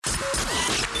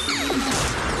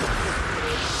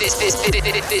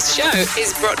This show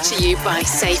is brought to you by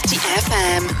Safety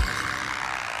FM.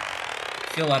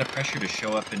 I feel a lot of pressure to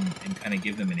show up and kind of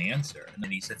give them an answer. And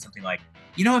then he said something like,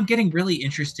 I'm getting really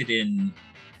interested in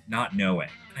not knowing.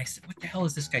 And I said, what the hell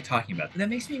is this guy talking about? And that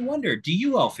makes me wonder, do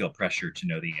you all feel pressure to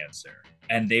know the answer?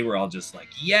 And they were all just like,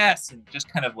 yes, and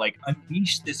just kind of like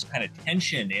unleash this kind of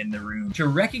tension in the room to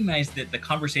recognize that the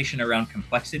conversation around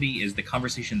complexity is the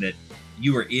conversation that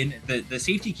you are in. The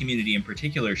safety community in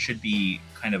particular should be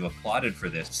kind of applauded for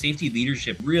this. Safety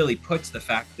leadership really puts the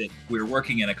fact that we're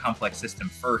working in a complex system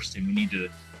first, and we need to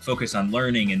focus on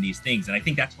learning and these things. And I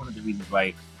think that's one of the reasons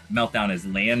why Meltdown has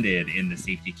landed in the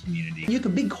safety community. You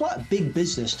could be quite a big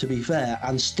business, to be fair,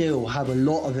 and still have a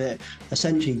lot of it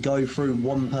essentially go through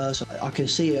one person. I can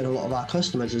see it in a lot of our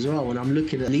customers as well. When I'm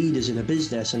looking at leaders in a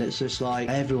business and it's just like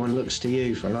everyone looks to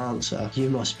you for an answer, you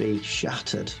must be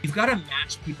shattered. You've got to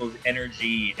match people's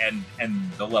energy and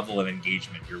the level of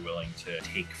engagement you're willing to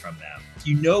take from them.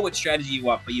 You know what strategy you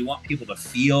want, but you want people to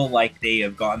feel like they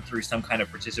have gone through some kind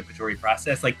of participatory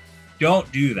process. Like,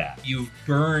 don't do that. You've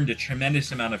burned a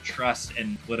tremendous amount of trust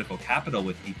and political capital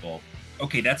with people.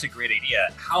 Okay, that's a great idea.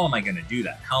 How am I going to do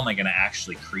that? How am I going to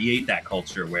actually create that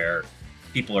culture where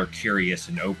people are curious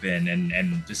and open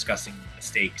and discussing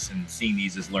mistakes and seeing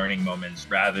these as learning moments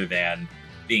rather than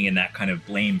being in that kind of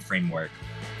blame framework?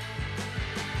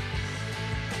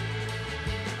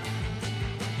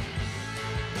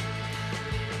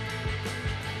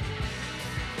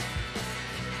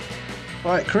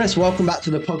 All right, Chris, welcome back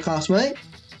to the podcast, mate.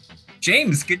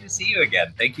 James, good to see you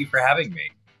again. Thank you for having me.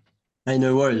 Hey,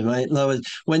 no worries, mate. No worries.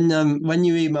 When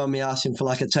you emailed me asking for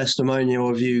like a testimonial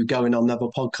of you going on another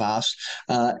podcast,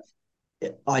 I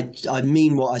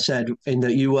mean what I said, in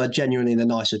that you were genuinely the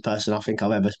nicest person I think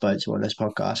I've ever spoke to on this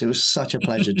podcast. It was such a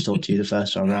pleasure to talk to you the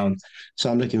first time around.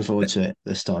 So I'm looking forward to it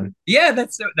this time. Yeah,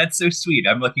 that's so sweet.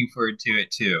 I'm looking forward to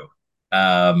it too.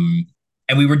 And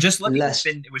we were just looking.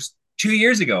 It was 2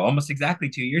 years ago, almost exactly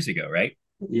 2 years ago, right?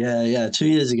 Yeah, 2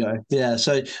 years ago. Yeah.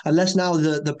 So unless now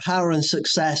the power and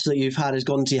success that you've had has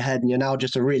gone to your head and you're now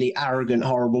just a really arrogant,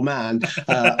 horrible man,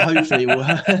 hopefully,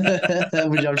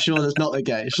 which I'm sure that's not the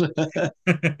case.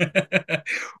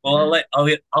 Well,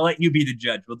 I'll let you be the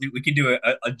judge. We can do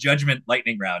a judgment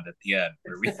lightning round at the end,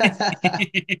 where we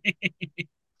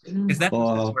because that's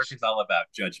what this work is all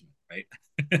about, judgment, right?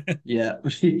 Yeah,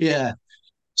 yeah.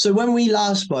 So when we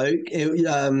last spoke, it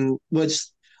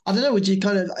was, I don't know, would you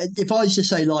kind of, if I was to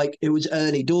say like it was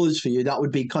early doors for you, that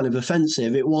would be kind of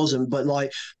offensive. It wasn't, but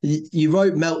like you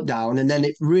wrote Meltdown, and then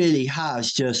it really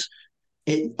has just,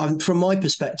 from my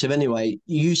perspective anyway,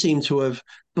 you seem to have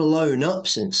blown up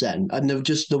since then, and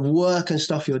just the work and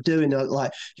stuff you're doing,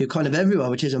 like you're kind of everywhere,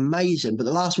 which is amazing. But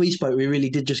the last we spoke, we really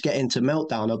did just get into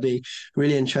Meltdown. I'll be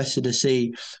really interested to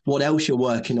see what else you're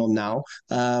working on now.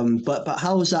 But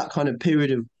how has that kind of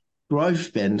period of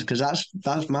growth been? Because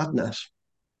that's madness.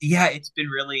 Yeah, it's been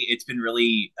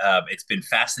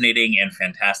fascinating and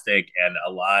fantastic, and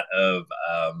a lot of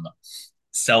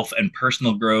self and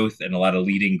personal growth, and a lot of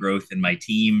leading growth in my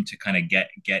team to kind of get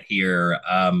here.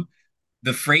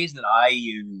 The phrase that I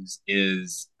use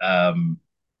is,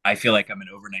 I feel like I'm an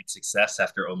overnight success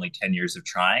after only 10 years of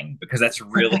trying, because that's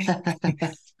really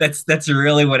that's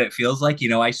really what it feels like.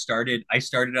 I started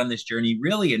on this journey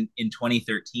really in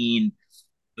 2013.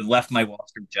 Left my Wall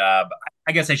Street job.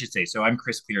 I guess I should say, so I'm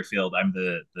Chris Clearfield. I'm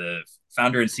the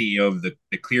founder and CEO of the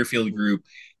Clearfield Group.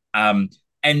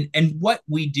 And what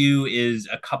we do is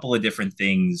a couple of different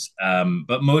things,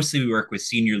 but mostly we work with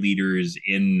senior leaders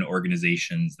in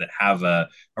organizations that have a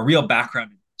real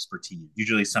background in expertise,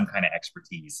 usually some kind of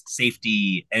expertise,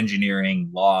 safety,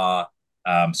 engineering, law,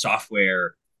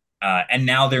 software. And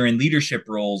now they're in leadership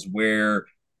roles where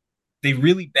they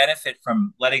really benefit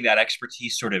from letting that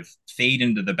expertise sort of fade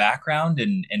into the background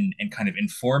and kind of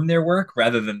inform their work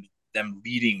rather than them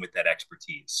leading with that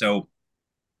expertise. So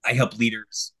I help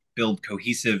leaders build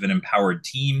cohesive and empowered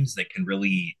teams that can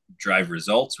really drive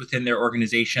results within their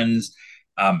organizations.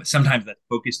 Sometimes that's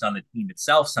focused on the team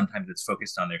itself. Sometimes it's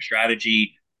focused on their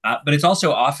strategy, but it's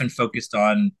also often focused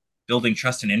on building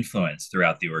trust and influence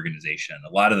throughout the organization.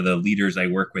 A lot of the leaders I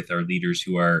work with are leaders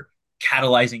who are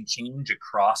catalyzing change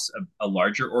across a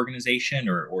larger organization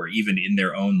or even in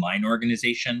their own line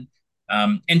organization.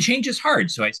 And change is hard.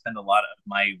 So I spend a lot of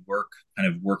my work kind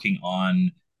of working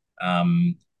on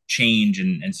change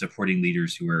and supporting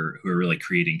leaders who are really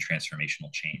creating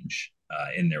transformational change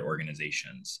in their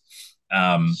organizations.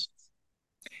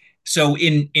 So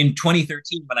in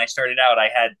 2013, when I started out, I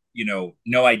had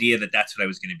no idea that that's what I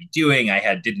was going to be doing.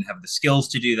 I didn't have the skills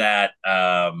to do that.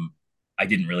 I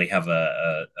didn't really have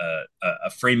a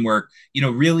framework.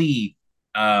 Really,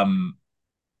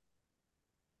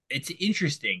 it's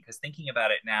interesting because thinking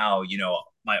about it now,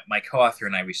 my co-author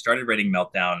and I, we started writing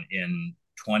Meltdown in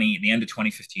the end of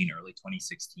 2015, early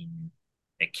 2016.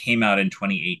 It came out in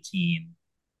 2018.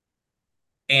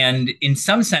 And in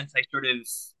some sense, I sort of,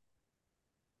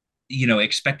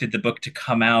 expected the book to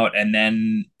come out and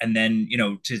then,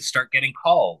 to start getting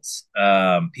calls,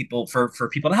 people for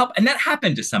people to help. And that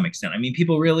happened to some extent. I mean,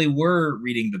 people really were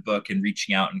reading the book and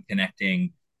reaching out and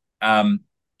connecting. And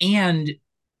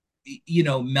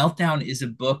Meltdown is a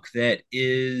book that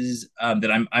is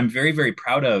that I'm very, very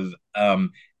proud of.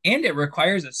 And it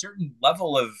requires a certain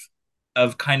level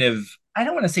of kind of, I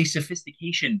don't want to say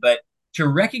sophistication, but to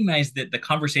recognize that the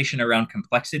conversation around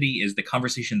complexity is the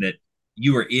conversation that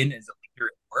you are in as a leader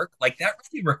at work. Like that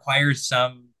really requires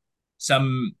some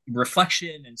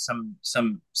reflection and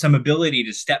some ability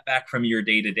to step back from your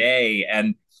day to day.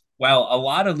 And while a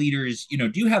lot of leaders,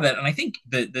 do have that, and I think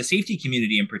the safety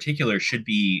community in particular should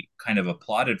be kind of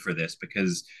applauded for this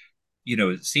because,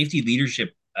 safety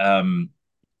leadership,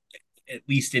 at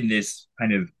least in this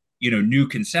kind of, new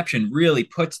conception, really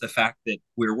puts the fact that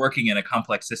we're working in a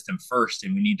complex system first,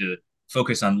 and we need to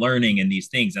focus on learning and these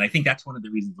things. And I think that's one of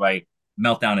the reasons why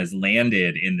Meltdown has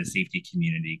landed in the safety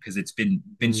community, because it's been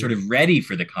sort of ready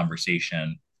for the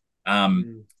conversation.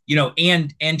 And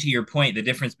to your point, the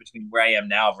difference between where I am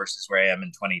now versus where I am in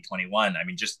 2021, I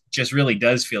mean, just really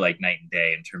does feel like night and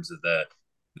day in terms of the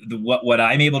what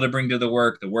I'm able to bring to the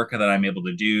work that I'm able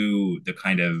to do, the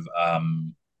kind of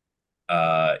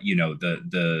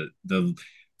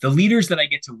the leaders that I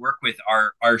get to work with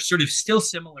are sort of still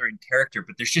similar in character,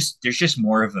 but there's just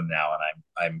more of them now, and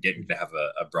I'm getting to have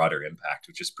a broader impact,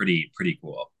 which is pretty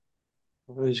cool.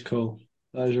 That was cool.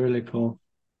 That was really cool.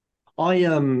 I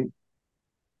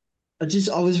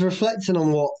I was reflecting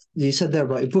on what you said there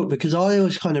about your book because I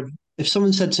always kind of, if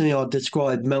someone said to me I'd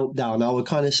describe Meltdown, I would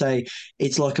kind of say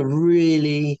it's like a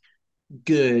really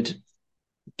good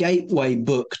gateway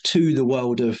book to the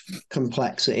world of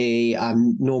complexity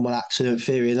and normal accident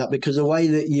theory, and that because the way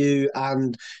that you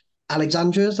and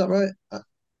Alexandra, is that right?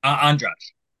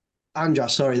 Andras.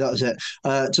 Andras, sorry, that was it.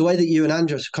 The way that you and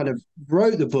Andras kind of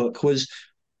wrote the book was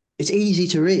it's easy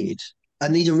to read.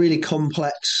 And these are really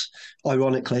complex,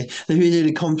 ironically, they're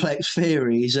really complex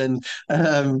theories, and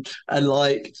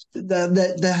like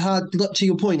they're hard. To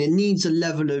your point, it needs a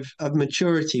level of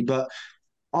maturity. But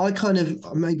I kind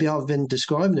of maybe I've been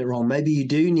describing it wrong. Maybe you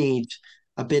do need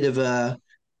a bit of a.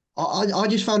 I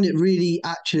just found it really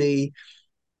actually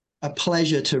a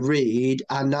pleasure to read,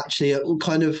 and actually it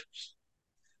kind of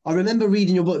I remember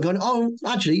reading your book going, oh,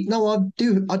 actually, no, I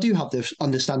do have this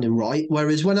understanding right.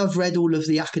 Whereas when I've read all of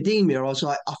the academia, I was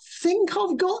like, I think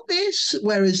I've got this.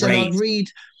 Whereas then Right. I'd read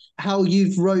how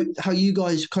you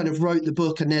guys kind of wrote the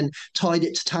book and then tied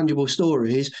it to tangible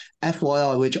stories,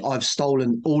 FYI, which I've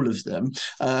stolen all of them,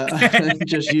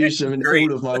 just used them in Great.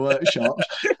 all of my workshops.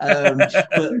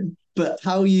 But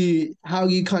how you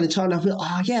kind of turn up,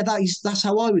 oh yeah, that's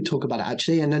how I would talk about it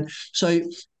actually. And then so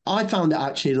I found it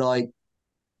actually like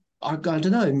I don't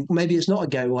know. Maybe it's not a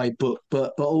gateway book,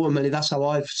 but ultimately that's how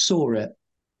I saw it.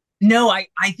 No, I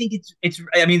think it's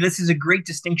I mean, this is a great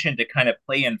distinction to kind of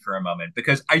play in for a moment,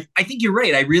 because I think you're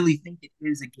right. I really think it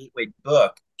is a gateway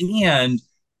book. And,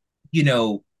 you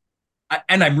know,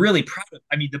 and I'm really proud of,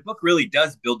 I mean, the book really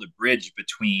does build a bridge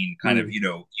between kind of,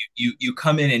 Mm, you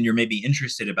come in and you're maybe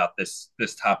interested about this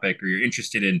topic, or you're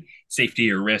interested in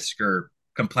safety or risk or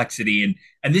complexity.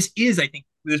 And this is, I think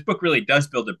this book really does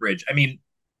build a bridge. I mean,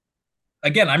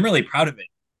 again, I'm really proud of it.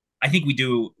 I think we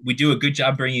do a good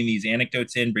job bringing these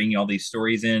anecdotes in, bringing all these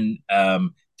stories in,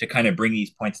 to kind of bring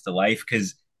these points to life.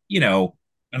 Because,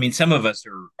 I mean, some of us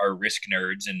are risk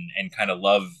nerds and kind of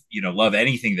love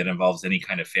anything that involves any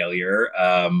kind of failure.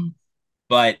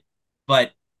 But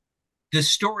but the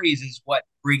stories is what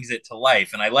brings it to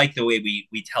life, and I like the way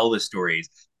we tell the stories.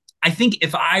 I think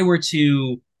if I were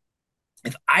to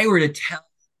tell,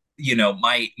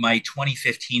 my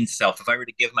 2015 self, if I were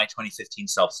to give my 2015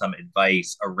 self some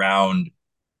advice around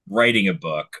writing a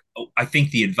book, I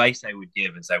think the advice I would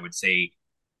give is, I would say,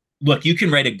 look, you can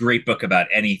write a great book about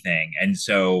anything. And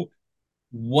so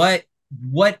what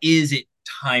what is it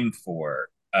time for,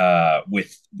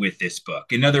 with this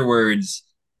book? In other words,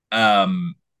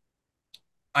 um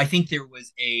I think there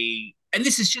was and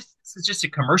this is just a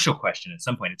commercial question at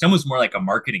some point. It's almost more like a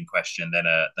marketing question than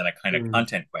a kind of mm,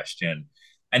 content question.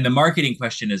 And the marketing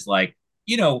question is like,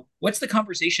 what's the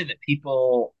conversation that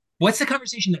people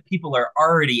are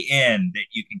already in that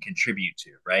you can contribute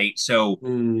to, right? So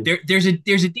mm, there's a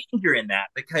danger in that,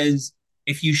 because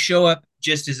if you show up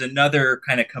just as another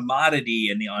kind of commodity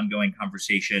in the ongoing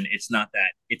conversation, it's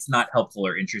not helpful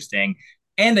or interesting.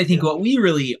 And I think Yeah. what we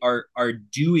really are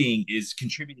doing is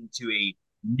contributing to a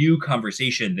new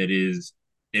conversation that is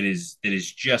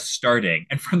just starting.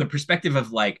 And from the perspective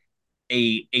of like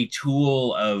a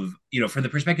tool of, from the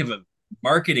perspective of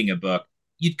marketing a book,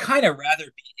 you'd kind of rather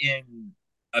be in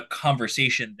a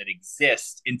conversation that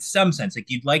exists in some sense. Like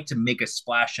you'd like to make a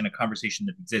splash in a conversation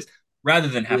that exists rather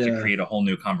than have to Yeah. create a whole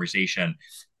new conversation.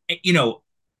 You know,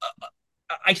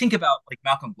 I think about like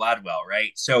Malcolm Gladwell,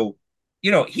 right? So,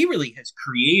 he really has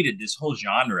created this whole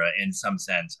genre in some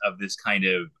sense of this kind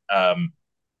of,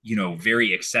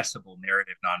 very accessible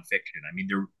narrative nonfiction. I mean,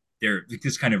 they're like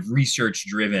this kind of research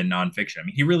driven nonfiction. I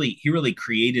mean, he really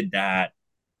created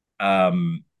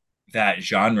um, that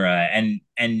genre, and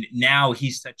now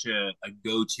he's such a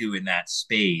go to in that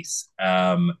space.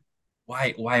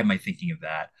 Why am I thinking of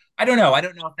that? I don't know. I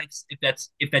don't know if that's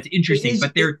It interesting, is.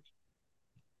 but there,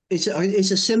 It's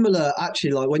a similar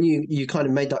actually. Like when you kind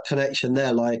of made that connection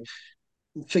there. Like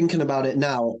thinking about it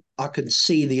now, I could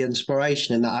see the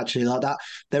inspiration in that actually. Like that,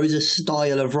 there is a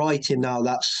style of writing now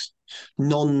that's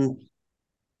non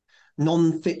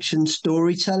non-fiction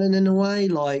storytelling in a way.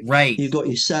 Like right. you've got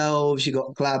yourselves, you've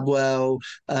got Gladwell,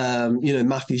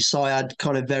 Matthew Syed,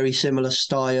 kind of very similar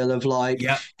style of like,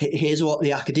 Yeah. here's what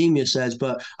the academia says,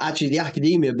 but actually the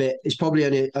academia bit is probably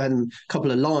only a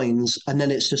couple of lines, and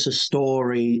then it's just a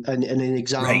story and an Right.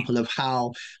 example of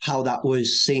how that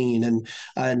was seen.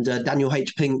 And Daniel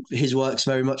H. Pink, his work's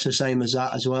very much the same as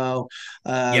that as well.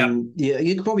 Yep. Yeah,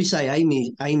 you could probably say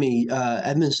Amy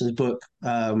Edmondson's book,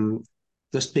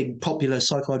 this big popular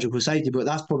psychological safety book,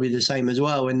 that's probably the same as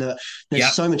well, in that there's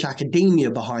Yep. so much academia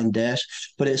behind this,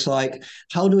 but it's like,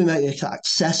 how do we make it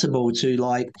accessible to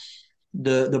like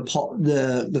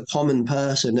the common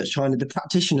person that's trying to, the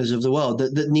practitioners of the world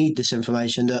that need this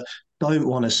information, that don't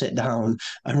want to sit down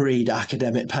and read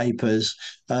academic papers,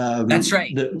 That's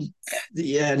right. that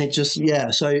yeah, and it just,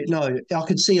 yeah, so no, I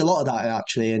could see a lot of that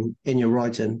actually in your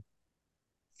writing.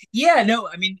 Yeah, no,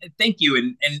 I mean, thank you.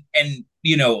 And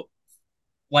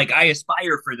like I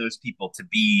aspire for those people to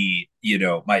be,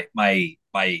 my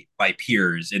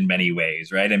peers in many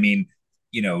ways, right? I mean,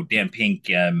 Dan Pink,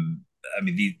 I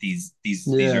mean, these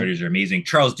Yeah. writers are amazing.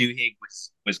 Charles Duhigg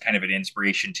was kind of an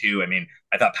inspiration too. I mean,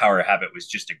 I thought Power of Habit was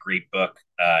just a great book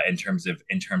in terms of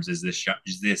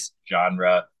this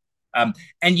genre. Um,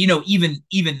 and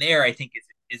even there, I think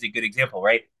is a good example,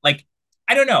 right? Like,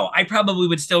 I don't know, I probably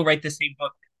would still write the same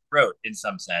book that I wrote in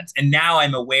some sense. And now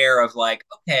I'm aware of like,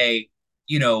 okay,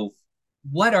 you know,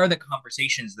 what are the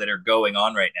conversations that are going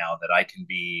on right now that I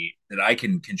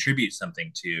can contribute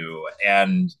something to?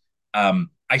 And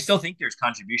I still think there's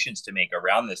contributions to make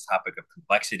around this topic of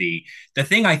complexity. The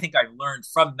thing I think I've learned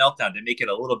from Meltdown to make it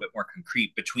a little bit more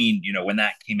concrete between, when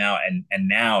that came out and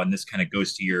now, and this kind of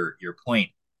goes to your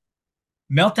point,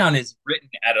 Meltdown is written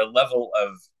at a little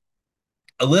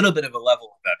bit of a level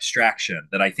of abstraction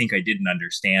that I think I didn't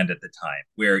understand at the time,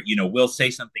 where we'll say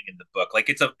something in the book, like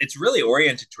it's really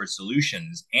oriented towards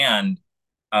solutions, and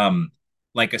um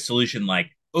like a solution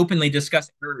like openly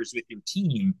discuss errors with your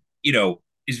team,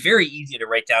 is very easy to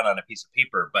write down on a piece of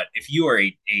paper. But if you are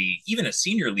a even a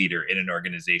senior leader in an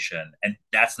organization and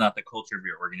that's not the culture of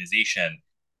your organization,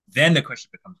 then the question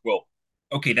becomes, well,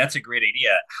 okay, that's a great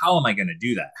idea. How am I going to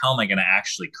do that? How am I going to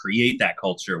actually create that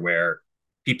culture where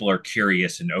people are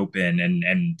curious and open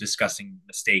and discussing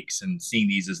mistakes and seeing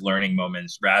these as learning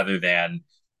moments rather than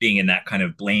being in that kind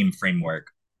of blame framework?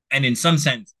 And in some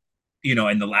sense,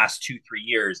 in the last 2 3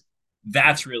 years,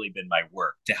 that's really been my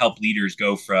work to help leaders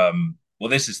go from, well,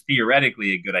 this is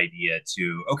theoretically a good idea,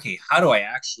 to, okay, how do I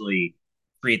actually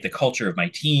create the culture of my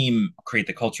team, create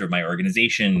the culture of my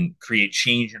organization, create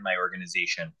change in my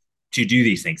organization to do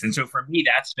these things? And so for me,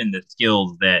 that's been the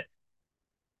skills that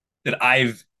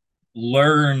I've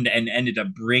learned and ended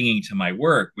up bringing to my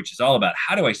work, which is all about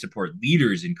how do I support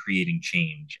leaders in creating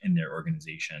change in their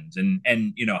organizations, and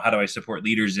how do I support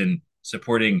leaders in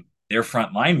supporting their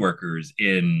frontline workers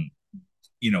in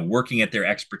working at their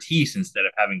expertise instead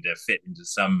of having to fit into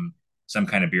some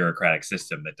kind of bureaucratic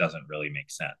system that doesn't really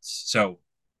make sense. So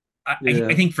I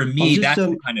Yeah. think for I was me, just that's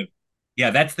the kind of,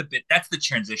 yeah, that's the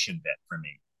transition bit for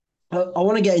me. I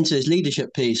want to get into this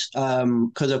leadership piece,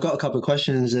 because I've got a couple of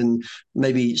questions and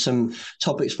maybe some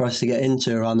topics for us to get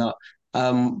into around that.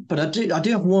 But I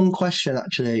do have one question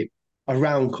actually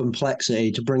around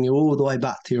complexity, to bring you all the way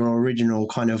back to your original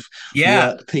kind of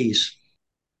Yeah. work piece.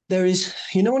 There is,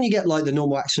 when you get like the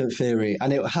normal accident theory,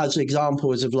 and it has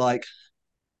examples of like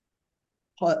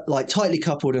tightly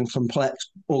coupled and complex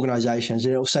organizations,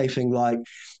 and it'll say things like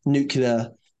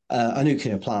nuclear, a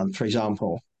nuclear plant, for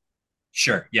example.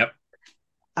 Sure. Yep.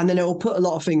 And then it will put a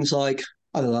lot of things like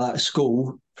I don't know, like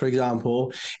school, for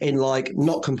example, in like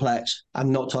not complex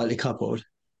and not tightly coupled.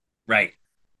 Right.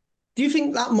 Do you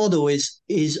think that model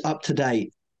is up to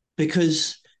date?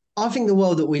 Because I think the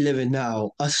world that we live in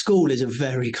now, a school is a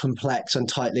very complex and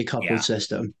tightly coupled Yeah.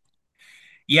 system.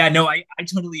 Yeah, no, I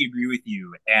totally agree with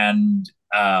you. And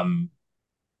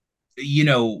you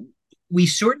know, we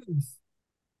sort of,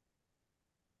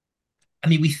 I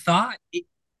mean, we thought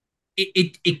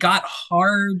it got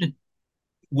hard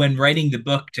when writing the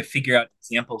book to figure out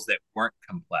examples that weren't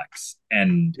complex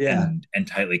Yeah, and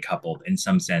tightly coupled in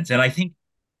some sense. And I think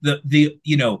the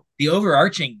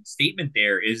overarching statement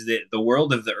there is that the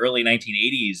world of the early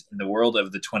 1980s and the world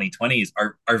of the 2020s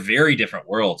are very different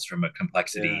worlds from a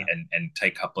complexity yeah, and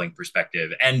tight coupling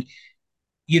perspective. And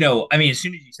I mean, as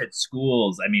soon as you said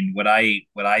schools, I mean, what I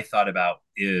thought about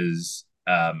is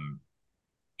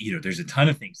there's a ton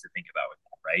of things to think about with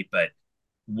that, right? But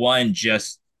one,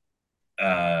 just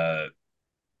uh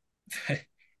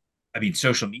I mean,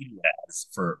 social media as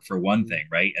for one thing,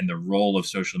 right? And the role of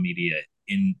social media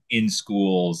in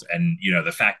schools, and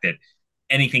the fact that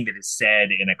anything that is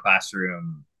said in a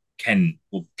classroom can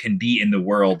be in the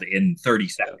world in 30 yeah,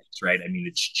 seconds, right? I mean,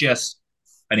 it's just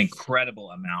an incredible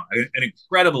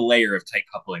layer of tight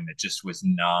coupling that just was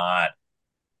not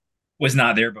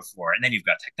there before. And then you've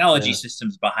got technology yeah,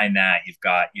 systems behind that. You've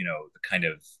got, the kind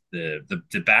of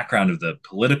the background of the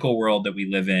political world that we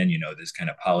live in, this kind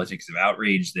of politics of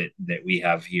outrage that we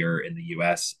have here in the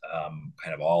US,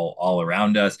 kind of all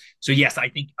around us. So yes, I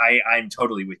think I'm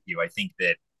totally with you. I think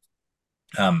that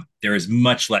there is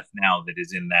much less now that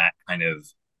is in that kind of,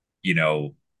 you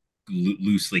know,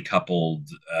 loosely coupled,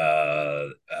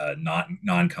 not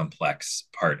non-complex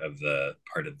part of the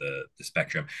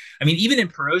spectrum. I mean, even in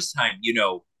Perot's time,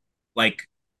 like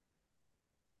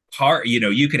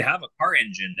you could have a car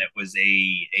engine that was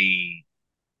a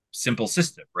simple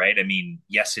system, right? I mean,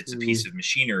 yes, it's a piece mm, of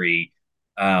machinery,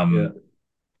 yeah, um,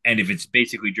 and if it's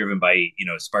basically driven by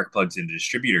spark plugs and a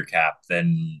distributor cap,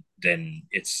 then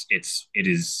it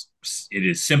is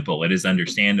simple, it is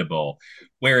understandable.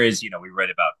 Whereas we read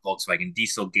about Volkswagen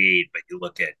Dieselgate, but you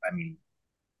look at, I mean,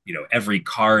 every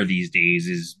car these days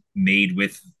is made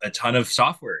with a ton of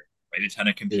software, right? A ton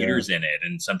of yeah. computers in it,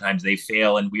 and sometimes they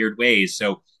fail in weird ways.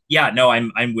 So yeah, no,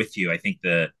 I'm with you. I think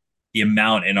the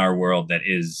amount in our world that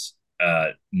is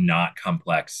not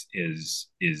complex is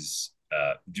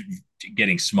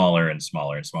getting smaller and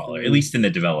smaller and smaller, at Mm. least in the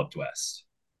developed West.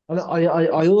 And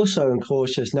I also am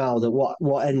cautious now that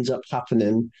what ends up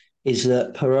happening is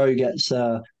that Perot gets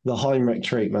the Heinrich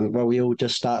treatment, where we all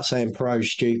just start saying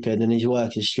Perot's stupid and his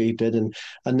work is stupid, and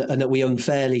that we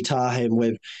unfairly tar him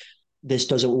with this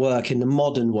doesn't work in the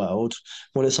modern world.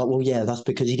 When it's like, well, yeah, that's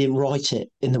because he didn't write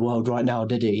it in the world right now,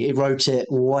 did he? He wrote it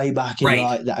way back in Right,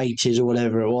 like the 80s or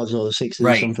whatever it was, or the 60s or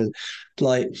right, something.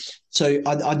 Like, so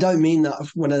I don't mean that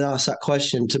when I ask that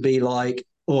question to be like,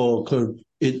 oh,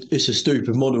 it's a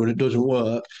stupid model and it doesn't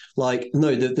work. Like,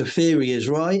 no, the theory is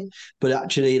right, but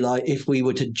actually, like, if we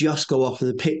were to just go off of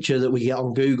the picture that we get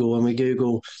on Google and we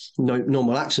Google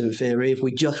normal accident theory, if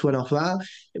we just went off that,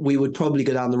 we would probably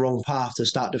go down the wrong path to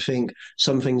start to think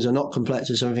some things are not complex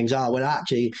and some things are. Well,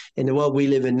 actually, in the world we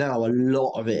live in now, a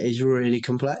lot of it is really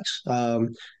complex.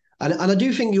 And I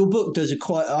do think your book does a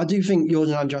quite. I do think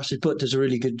yours and Andras's book does a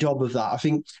really good job of that.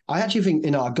 I actually think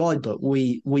in our guidebook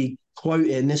we quote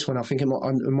it in this one. I think it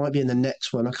might be in the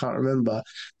next one. I can't remember,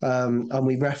 and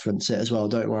we reference it as well.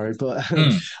 Don't worry, but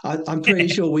mm. I'm pretty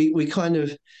sure we kind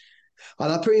of,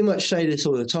 and I pretty much say this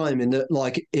all the time, in that,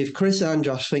 like, if Chris and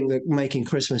Josh think that making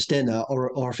Christmas dinner,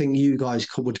 or I think you guys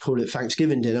would call it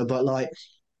Thanksgiving dinner, but like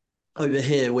over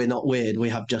here we're not weird, we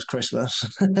have just Christmas.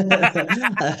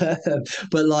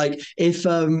 But like, if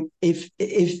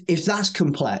that's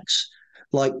complex,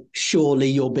 like, surely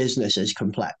your business is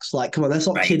complex. Like, come on, let's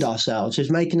not kid Right. ourselves. If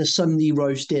making a Sunday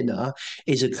roast dinner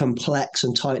is a complex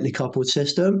and tightly coupled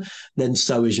system, then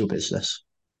so is your business.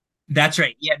 That's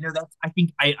right. Yeah, no, I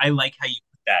think I like how you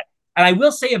put that. And I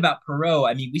will say about Perot,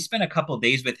 I mean, we spent a couple of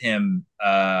days with him,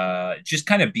 just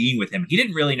kind of being with him. He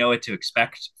didn't really know what to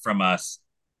expect from us.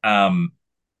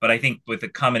 But I think with a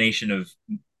combination of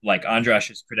like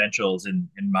Andrash's credentials and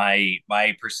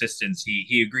my persistence,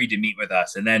 he agreed to meet with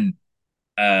us, and then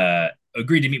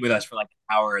agreed to meet with us for like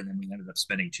an hour, and then we ended up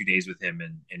spending 2 days with him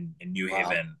in New Wow.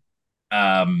 Haven.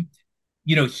 Um,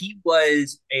 he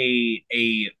was a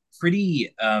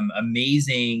pretty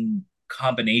amazing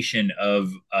combination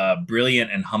of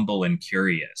brilliant and humble and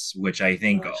curious, which I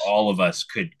think Nice. all of us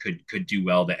could do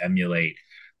well to emulate.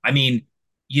 I mean,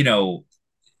 you know,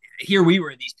 here we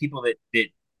were, these people that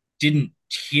didn't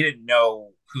he didn't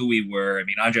know who we were. I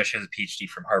mean, Andres has a PhD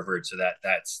from Harvard, so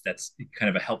that's kind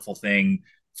of a helpful thing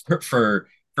for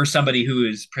somebody who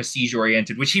is prestige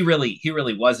oriented, which he really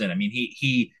wasn't. I mean,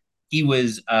 he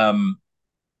was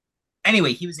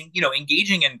anyway, he was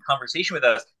engaging in conversation with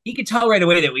us. He could tell right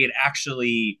away that we had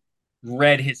actually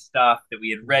read his stuff, that we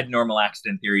had read normal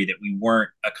accident theory, that we weren't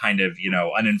a kind of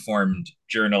uninformed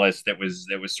journalist that was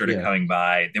sort of Yeah. coming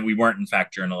by, that we weren't in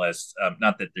fact journalists.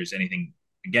 Not that there's anything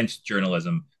against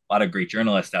journalism, a lot of great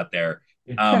journalists out there.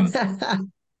 um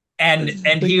and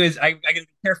he was, I gotta be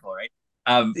careful, right?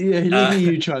 um Yeah, look uh at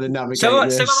you trying to navigate some of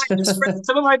this.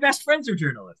 my best friends, are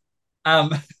journalists.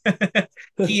 um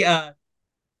he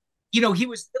he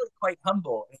was really quite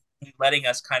humble in letting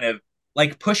us kind of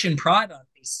like push and prod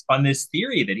on this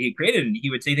theory that he had created, and he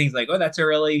would say things like, "Oh, that's a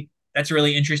really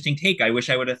interesting take. I wish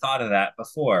I would have thought of that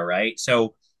before." Right?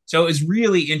 So it was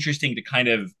really interesting to kind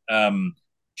of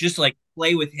just like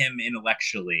play with him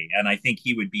intellectually, and I think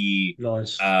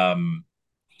Nice. um,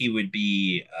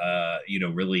 really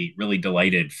really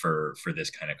delighted for this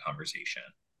kind of conversation.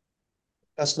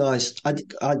 That's nice. I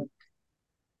don't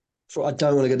want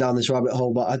to go down this rabbit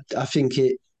hole, but I think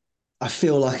I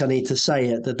feel like I need to say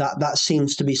it that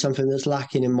seems to be something that's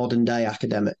lacking in modern day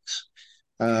academics.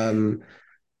 Um,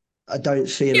 I don't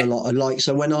feel Yeah, a lot of like,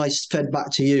 so when I fed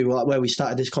back to you, like where we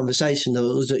started this conversation, that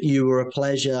was that you were a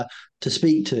pleasure to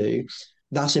speak to.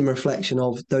 That's in reflection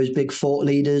of those big thought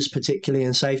leaders, particularly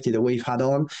in safety that we've had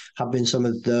on, have been some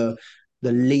of the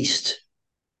least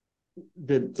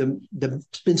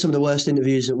it's been some of the worst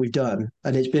interviews that we've done,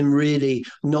 and it's been really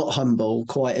not humble.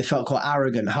 Quite, it felt quite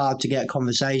arrogant, hard to get a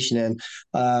conversation in.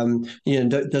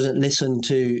 Doesn't listen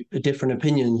to different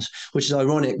opinions, which is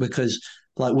ironic because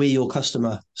like we're your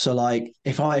customer. So like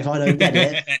if I don't get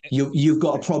it, you've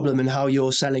got a problem in how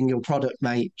you're selling your product,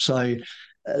 mate. So I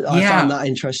find yeah. that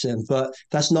interesting, but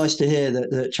that's nice to hear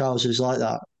that Charles is like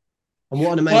that. And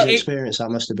what an Well, amazing experience that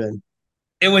must have been.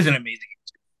 it was an amazing.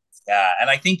 Yeah, and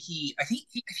I think he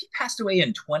passed away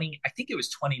in 20, I think it was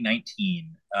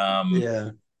 2019. Yeah.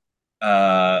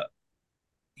 Uh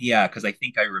yeah, because I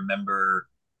think I remember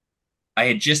I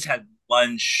had just had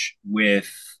lunch with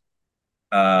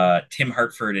Tim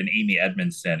Hartford and Amy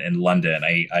Edmondson in London.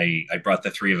 I brought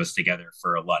the three of us together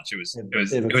for a lunch. It was Yeah, it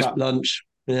was bit of a it was crap lunch.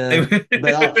 Yeah, it I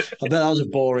bet that was a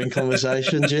boring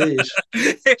conversation. Jeez.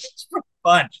 was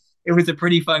fun. It was a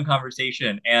pretty fun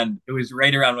conversation, and it was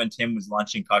right around when Tim was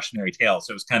launching Cautionary Tales,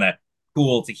 so it was kind of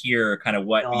cool to hear kind of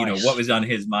what Nice. was on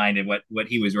his mind and what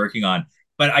he was working on.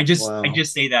 But I just Wow.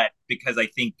 say that because I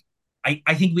think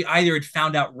we either had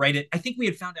found out right at I think we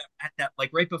had found out at that,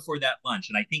 like right before that lunch,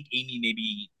 and I think Amy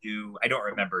maybe knew. I don't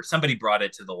remember. Somebody brought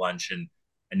it to the lunch,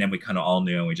 and then we kind of all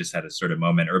knew, and we just had a sort of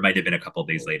moment, or it might have been a couple of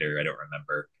days later. I don't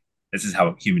remember. This is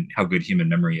how good human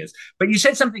memory is. But you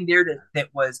said something there that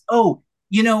was, oh,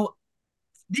 you know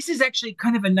this is actually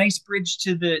kind of a nice bridge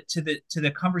to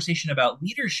the conversation about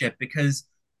leadership, because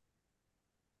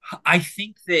I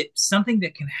think that something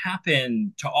that can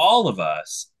happen to all of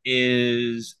us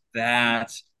is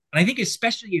that, and I think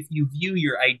especially if you view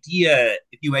your idea,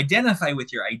 if you identify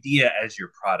with your idea as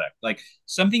your product, like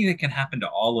something that can happen to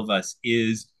all of us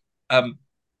is um,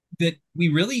 that we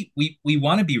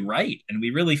want to be right, and we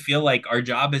really feel like our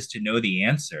job is to know the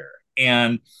answer.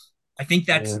 And I think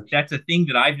that's Yeah. that's a thing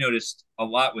that I've noticed a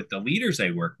lot with the leaders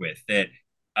I work with, that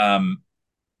um,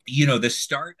 the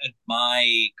start of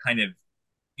my kind of,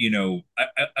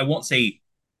 I won't say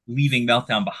leaving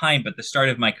Meltdown behind, but the start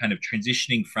of my kind of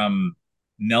transitioning from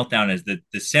Meltdown as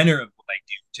the center of what I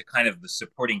do to kind of the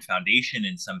supporting foundation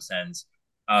in some sense,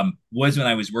 was when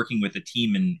I was working with a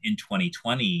team in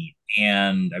 2020,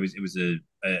 and it was a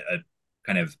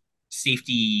kind of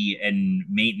safety and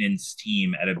maintenance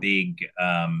team at a big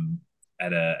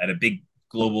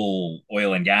global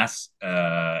oil and gas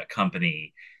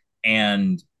company,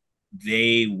 and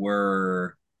they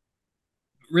were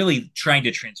really trying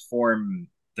to transform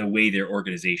the way their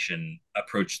organization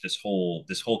approached this whole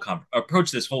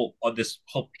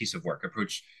piece of work,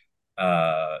 approach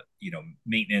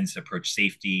maintenance, approach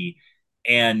safety.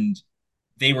 And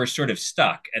they were sort of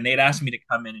stuck, and they had asked me to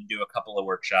come in and do a couple of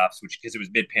workshops, which, because it was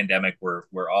mid-pandemic,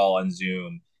 we're all on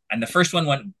Zoom. And the first one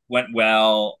went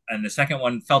well, and the second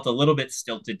one felt a little bit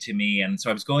stilted to me, and so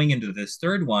I was going into this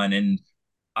third one, and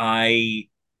I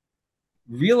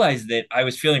realized that I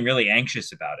was feeling really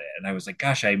anxious about it, and I was like,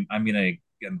 "Gosh, I'm gonna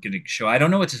show. I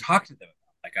don't know what to talk to them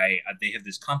about. Like, they have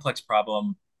this complex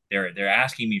problem. They're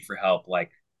asking me for help.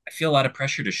 Like, I feel a lot of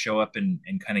pressure to show up and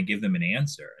kind of give them an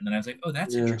answer." And then I was like, "Oh,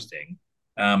 that's Yeah. interesting."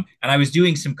 And I was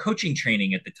doing some coaching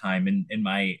training at the time, and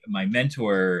my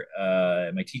mentor,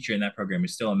 my teacher in that program,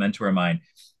 is still a mentor of mine.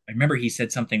 I remember he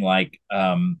said something like,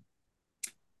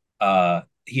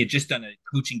 he had just done a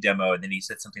coaching demo, and then he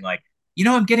said something like,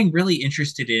 I'm getting really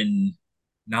interested in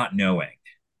not knowing.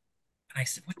 And I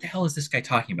said, what the hell is this guy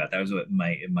talking about? That was what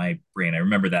in my brain. I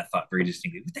remember that thought very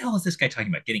distinctly. What the hell is this guy talking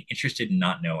about? Getting interested in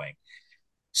not knowing.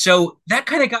 So that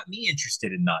kind of got me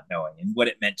interested in not knowing and what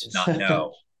it meant to not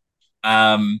know.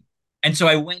 Um, and so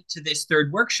I went to this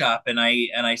third workshop, and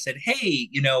I said, hey,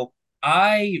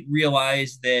 I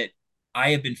realized that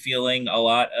I have been feeling a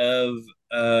lot of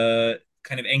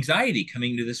kind of anxiety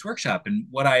coming to this workshop. And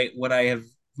what I have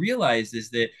realized is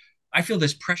that I feel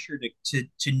this pressure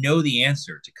to know the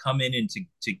answer, to come in and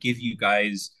to give you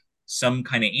guys some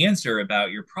kind of answer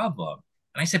about your problem.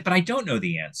 And I said, but I don't know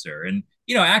the answer. And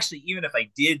actually, even if I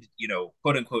did,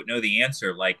 quote unquote, know the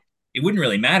answer, like it wouldn't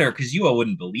really matter because you all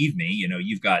wouldn't believe me.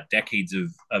 You've got decades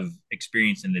of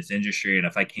experience in this industry. And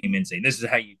if I came in saying, this is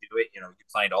how you do it, you'd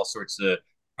find all sorts of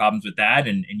problems with that,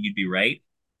 and you'd be right.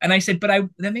 And I said, but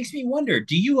that makes me wonder,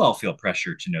 do you all feel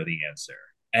pressure to know the answer?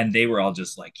 And they were all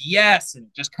just like, yes. And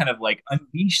just kind of like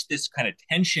unleashed this kind of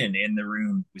tension in the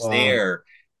room was Wow. there.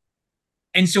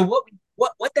 And so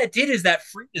what that did is that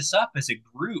freed us up as a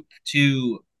group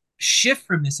to shift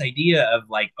from this idea of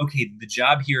like, okay, the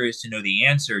job here is to know the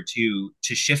answer, to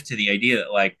shift to the idea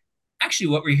that like, actually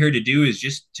what we're here to do is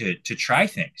just to try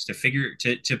things, to figure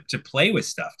to play with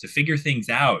stuff, to figure things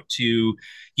out, to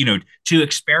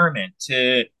experiment,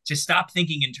 to stop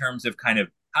thinking in terms of kind of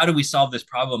how do we solve this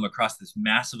problem across this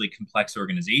massively complex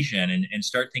organization, and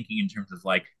start thinking in terms of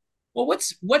like, well,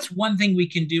 what's one thing we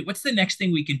can do? What's the next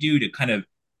thing we can do to kind of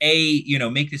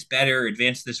make this better,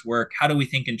 advance this work? How do we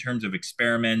think in terms of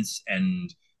experiments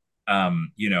and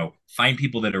find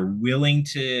people that are willing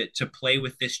to play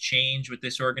with this change with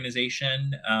this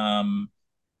organization,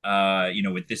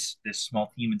 with this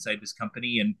small team inside this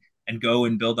company, and go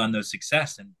and build on those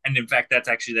success. And in fact, that's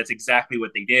exactly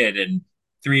what they did. And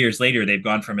 3 years later, they've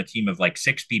gone from a team of like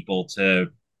 6 people to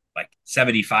like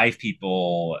 75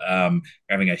 people,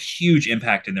 having a huge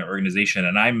impact in their organization.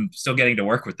 And I'm still getting to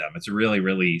work with them. It's really,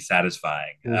 really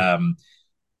satisfying. Mm.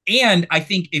 And I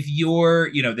think if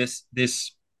you're,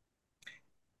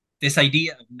 this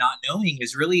idea of not knowing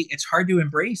is really, it's hard to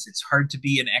embrace. It's hard to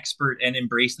be an expert and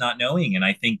embrace not knowing. And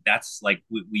I think that's like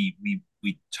we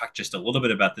talked just a little bit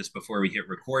about this before we hit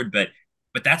record, but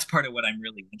that's part of what I'm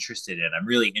really interested in. I'm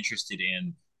really interested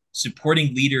in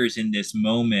supporting leaders in this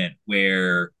moment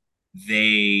where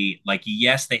they like,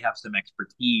 yes, they have some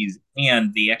expertise,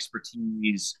 and the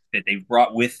expertise that they've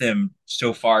brought with them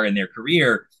so far in their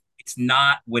career, it's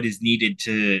not what is needed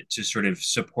to sort of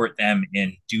support them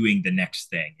in doing the next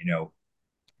thing,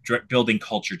 building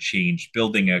culture change,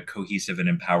 building a cohesive and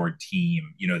empowered team.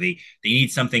 They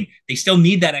need something, they still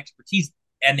need that expertise,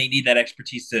 and they need that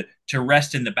expertise to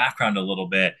rest in the background a little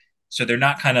bit, so they're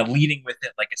not kind of leading with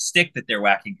it like a stick that they're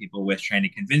whacking people with, trying to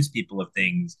convince people of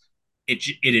things.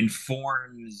 It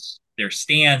informs their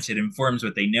stance, it informs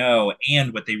what they know,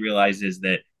 and what they realize is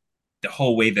that the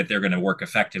whole way that they're going to work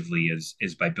effectively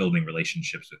is by building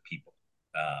relationships with people.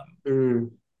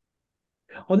 Mm.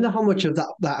 I wonder how much of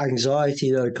that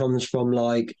anxiety though comes from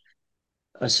like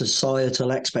a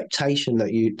societal expectation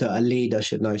that a leader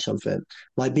should know something.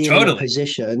 Like being in a Totally.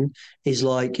 position is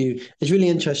like you. It's really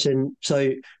interesting.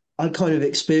 So I kind of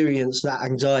experience that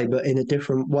anxiety, but in a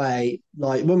different way.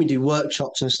 Like when we do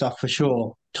workshops and stuff, for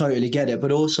sure, totally get it.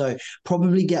 But also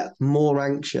probably get more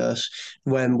anxious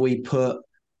when we put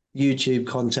YouTube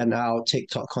content out,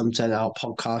 TikTok content out,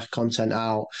 podcast content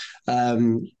out.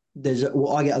 Um,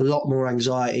 I get a lot more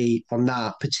anxiety on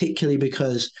that, particularly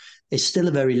because it's still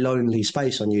a very lonely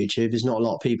space on YouTube. There's not a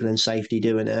lot of people in safety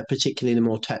doing it, particularly the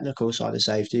more technical side of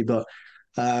safety, but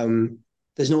um,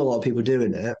 there's not a lot of people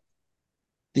doing it.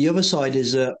 The other side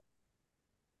is that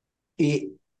it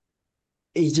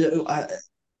is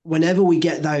whenever we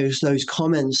get those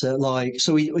comments that like,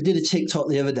 so we did a TikTok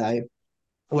the other day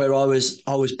where I was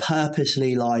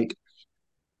purposely like,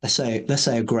 let's say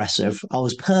aggressive. I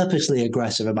was purposely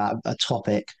aggressive about a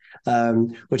topic,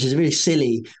 which is a really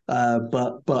silly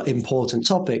but important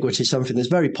topic, which is something that's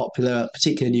very popular,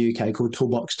 particularly in the UK, called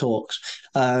Toolbox Talks.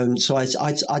 So I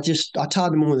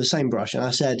tied them all with the same brush, and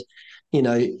I said, you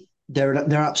know, they're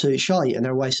absolute shite and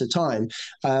they're a waste of time.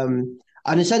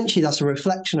 And essentially, that's a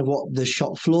reflection of what the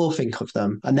shop floor think of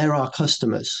them, and they're our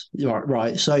customers,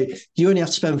 right? So you only have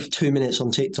to spend 2 minutes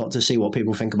on TikTok to see what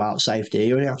people think about safety.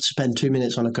 You only have to spend 2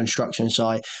 minutes on a construction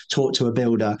site, talk to a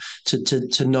builder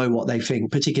to know what they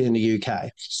think, particularly in the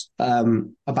UK,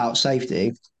 about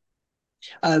safety.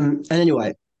 And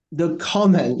anyway, the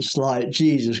comments, like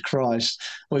Jesus Christ,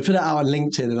 we put it out on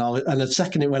LinkedIn, and the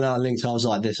second it went out on LinkedIn, I was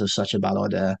like, this is such a bad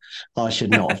idea. I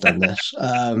should not have done this.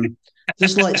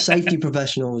 just like safety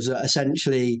professionals that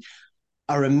essentially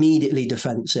are immediately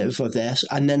defensive of this,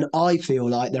 and then I feel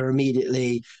like they're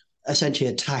immediately essentially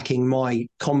attacking my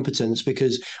competence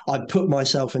because I put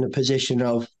myself in a position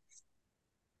of,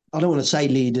 I don't want to say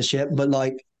leadership, but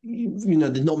like,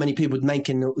 there's not many people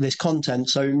making this content.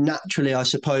 So naturally, I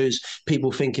suppose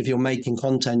people think if you're making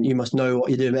content, you must know what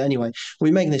you're doing. But anyway,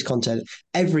 we're making this content.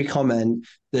 Every comment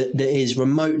that is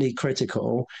remotely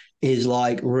critical is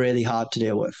like really hard to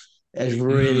deal with. It's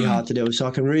really hard Mm, to deal with. So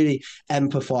I can really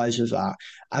empathize with that.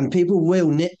 And people will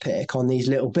nitpick on these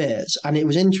little bits. And it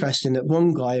was interesting that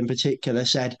one guy in particular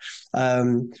said,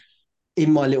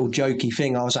 in my little jokey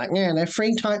thing, I was like, yeah, there are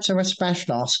three types of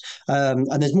asbestos.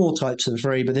 And there's more types than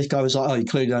three, but this guy was like, oh, you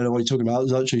clearly don't know what you're talking about.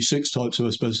 There's actually six types of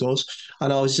asbestos.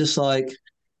 And I was just like,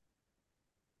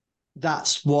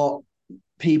 that's what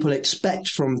people expect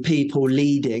from people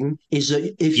leading, is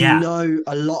that if you yeah, know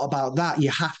a lot about that, you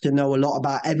have to know a lot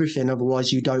about everything.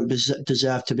 Otherwise, you don't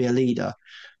deserve to be a leader.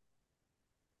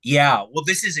 yeah. Well,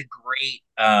 this is a great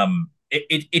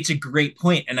it's a great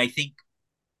point, and I think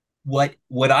what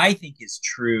I think is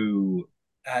true.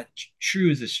 True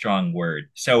is a strong word.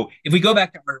 So if we go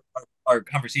back to our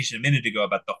conversation a minute ago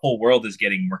about the whole world is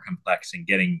getting more complex and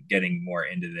getting more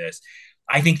into this,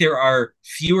 I think there are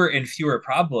fewer and fewer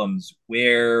problems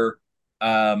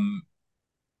um,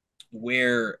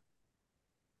 where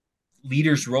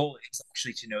leaders' role is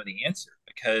actually to know the answer.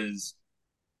 Because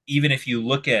even if you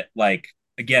look at, like,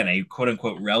 again, a quote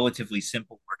unquote relatively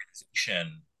simple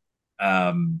organization,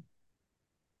 um,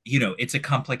 it's a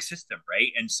complex system,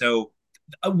 right? And so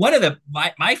one of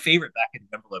my favorite back of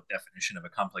the envelope definition of a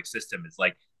complex system is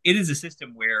like it is a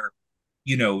system where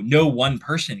no one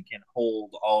person can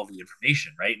hold all of the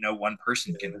information, right? No one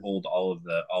person can hold all of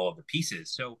the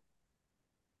pieces. So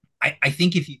I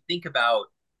think if you think about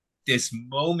this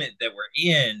moment that we're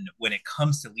in when it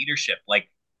comes to leadership, like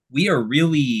we are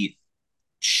really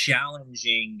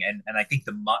challenging, and I think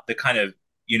the kind of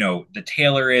the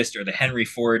Taylorist or the Henry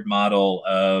Ford model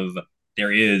of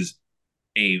there is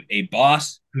a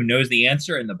boss who knows the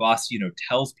answer, and the boss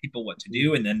tells people what to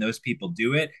do, and then those people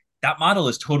do it. That model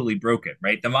is totally broken,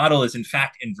 right? The model is in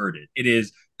fact inverted. It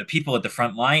is the people at the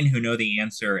front line who know the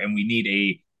answer, and we need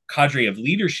a cadre of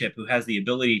leadership who has the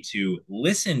ability to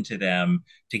listen to them,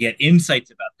 to get insights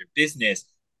about their business,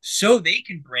 so they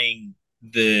can bring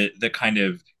the kind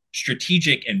of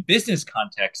strategic and business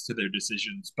context to their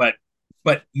decisions. But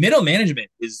middle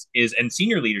management is and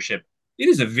senior leadership, it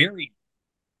is a very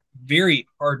very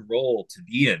hard role to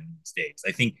be in these days.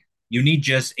 I think you need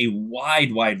just a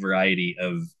wide variety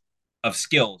of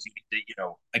skills. You need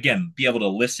to, again, be able to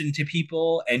listen to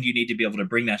people, and you need to be able to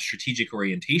bring that strategic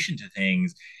orientation to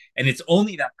things. And it's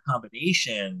only that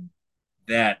combination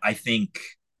that I think,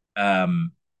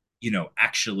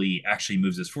 actually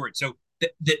moves us forward. So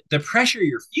the pressure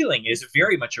you're feeling is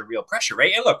very much a real pressure,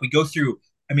 right? And look, we go through.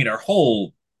 I mean, our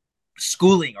whole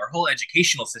schooling, our whole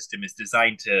educational system is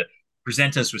designed to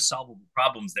present us with solvable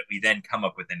problems that we then come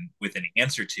up with an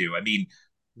answer to. I mean,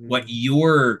 what Mm.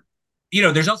 you're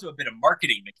there's also a bit of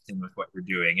marketing mixed in with what we're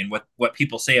doing and what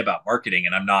people say about marketing.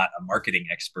 And I'm not a marketing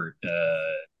expert,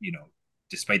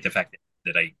 despite the fact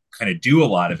that I kind of do a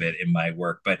lot of it in my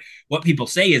work. But what people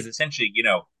say is essentially,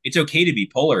 it's okay to be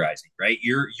polarizing, right?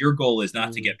 Your goal is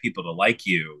not to Mm. get people to like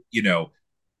you.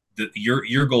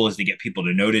 Your goal is to get people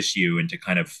to notice you and to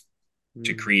kind of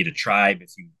to Mm. create a tribe,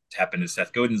 if you tap into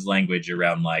Seth Godin's language,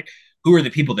 around like who are the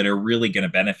people that are really going to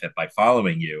benefit by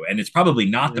following you. And it's probably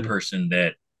not the Yeah. person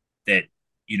that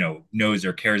knows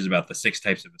or cares about the six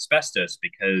types of asbestos,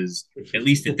 because at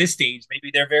least at this stage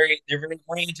maybe they're very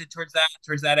oriented towards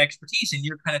that expertise, and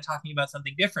you're kind of talking about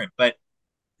something different. but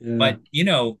Yeah. but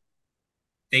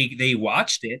they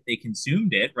watched it, they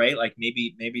consumed it, right? Like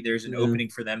maybe there's an Yeah. opening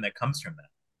for them that comes from that.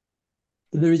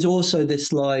 There is also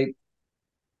this like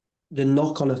the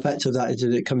knock-on effect of that is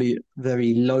that it can be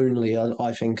very lonely.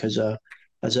 I think as a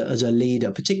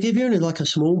leader, particularly if you're in like a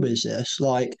small business,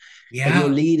 like if you're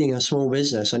Yeah. leading a small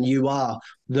business and you are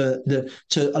the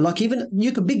to like even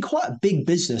you could be quite a big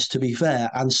business to be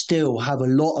fair and still have a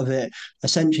lot of it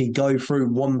essentially go through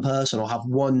one person or have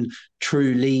one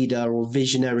true leader or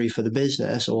visionary for the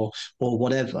business or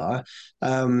whatever.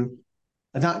 And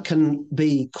that can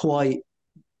be quite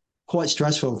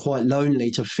stressful and quite lonely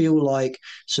to feel like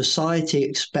society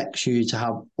expects you to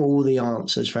have all the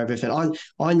answers for everything.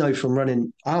 I know from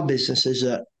running our businesses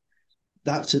that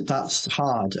that's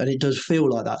hard, and it does feel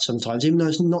like that sometimes, even though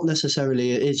it's not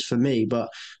necessarily it is for me. But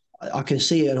I can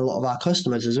see it in a lot of our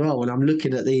customers as well. When I'm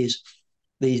looking at these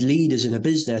leaders in a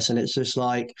business, and it's just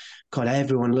like, God,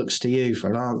 everyone looks to you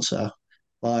for an answer.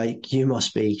 Like you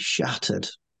must be shattered.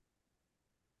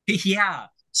 Yeah.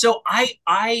 So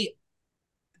I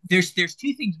there's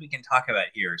two things we can talk about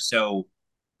here. So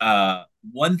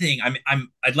one thing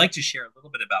I'd like to share a little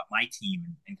bit about my team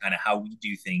and kind of how we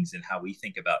do things and how we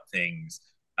think about things.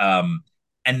 Um,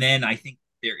 and then I think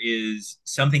there is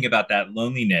something about that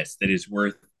loneliness that is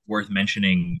worth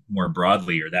mentioning more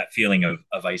broadly, or that feeling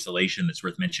of isolation that's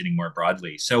worth mentioning more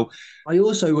broadly. So I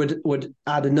also would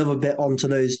add another bit onto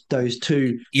those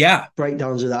two yeah,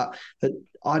 breakdowns of that. That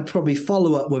I'd probably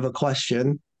follow up with a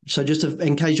question. So just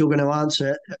in case you're going to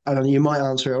answer it, and you might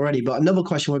answer it already, but another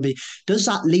question would be: does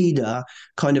that leader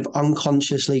kind of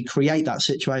unconsciously create that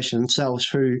situation themselves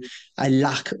through a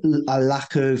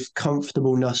lack of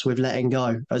comfortableness with letting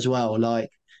go as well? Like,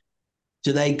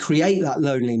 do they create that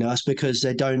loneliness because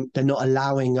they're not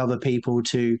allowing other people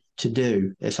to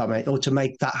do, if I may, or to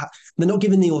make that they're not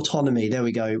giving the autonomy, there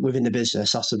we go, within the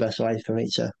business. That's the best way for me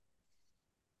to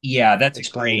yeah,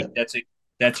 explain it.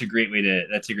 that's a great way to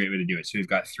do it. So we've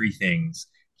got three things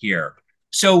here.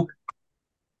 So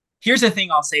here's the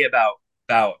thing I'll say about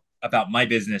my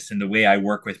business and the way I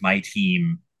work with my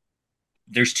team.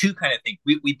 There's two kind of things.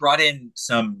 We brought in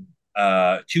some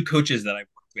two coaches that I worked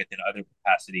with in other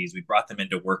capacities. We brought them in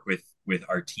to work with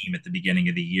our team at the beginning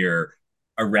of the year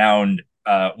around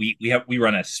we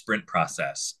run a sprint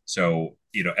process. So,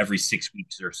 every 6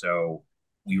 weeks or so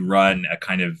we run a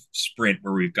kind of sprint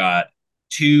where we've got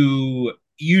two,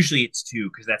 usually it's two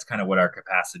because that's kind of what our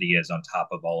capacity is on top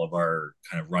of all of our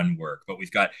kind of run work. But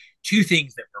we've got two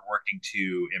things that we're working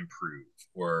to improve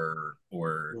or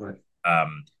Right.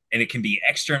 and it can be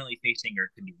externally facing or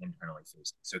it can be internally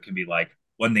facing. So it can be like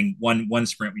one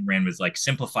sprint we ran was like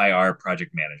simplify our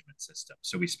project management system.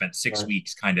 So we spent six Right.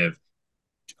 weeks kind of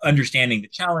understanding the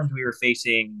challenge we were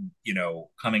facing,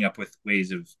 coming up with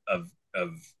ways of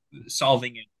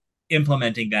solving it,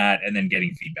 implementing that, and then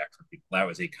getting feedback from people. That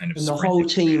was a kind of And the sprint whole that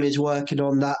we team ran. is working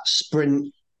on that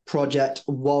sprint project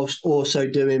whilst also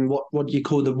doing what do you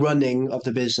call the running of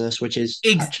the business, which is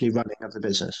Ex- actually running of the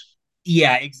business.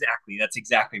 yeah, exactly. That's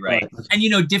exactly right. Right.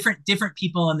 And different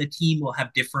people on the team will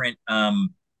have different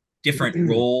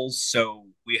roles. So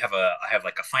I have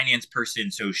like a finance person.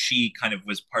 So she kind of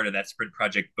was part of that sprint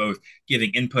project, both giving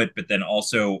input, but then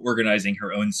also organizing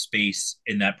her own space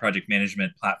in that project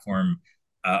management platform,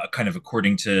 kind of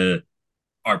according to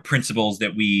our principles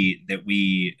that we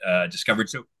discovered.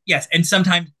 So yes, and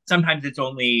sometimes it's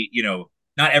only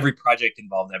not every project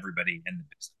involved everybody in the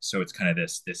business. So it's kind of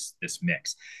this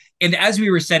mix. And as we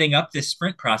were setting up this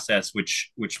sprint process,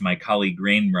 which my colleague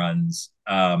Rain runs,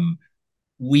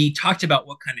 we talked about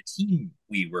what kind of team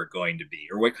we were going to be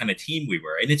or what kind of team we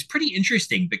were. And it's pretty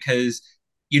interesting because,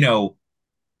 you know,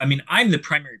 I mean, I'm the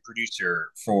primary producer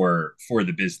for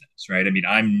the business, right? I mean,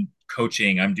 I'm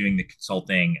coaching, I'm doing the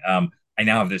consulting. I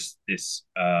now have this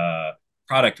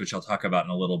product, which I'll talk about in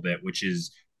a little bit, which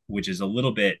is a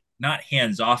little bit not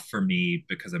hands off for me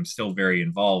because I'm still very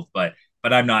involved, but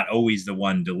I'm not always the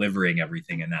one delivering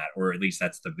everything in that, or at least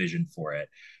that's the vision for it.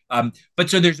 But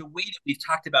so there's a way that we've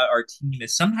talked about our team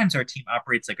is sometimes our team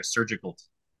operates like a surgical team,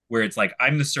 where it's like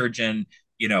I'm the surgeon,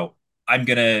 I'm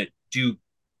gonna do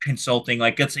consulting,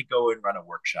 like let's say go and run a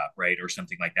workshop, right, or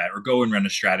something like that, or go and run a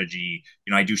strategy.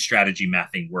 I do strategy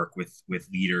mapping work with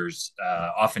leaders,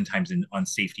 oftentimes on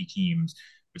safety teams.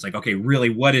 It's like, okay, really,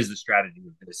 what is the strategy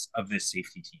of this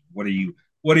safety team? What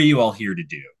are you all here to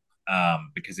do?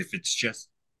 Because if it's just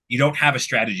you don't have a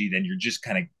strategy, then you're just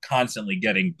kind of constantly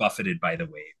getting buffeted by the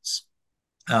waves.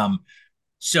 Um,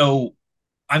 so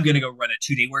I'm going to go run a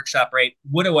 2-day workshop, right?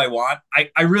 What do I want?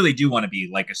 I really do want to be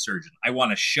like a surgeon. I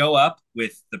want to show up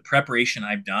with the preparation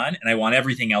I've done, and I want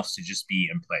everything else to just be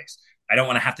in place. I don't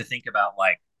want to have to think about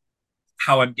like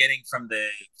how I'm getting from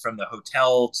the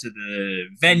hotel to the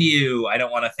venue. I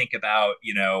don't want to think about,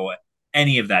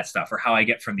 any of that stuff, or how I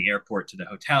get from the airport to the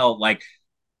hotel. Like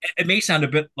it may sound a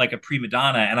bit like a prima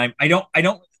donna, and I don't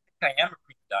think I am a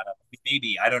prima donna.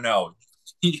 Maybe I don't know.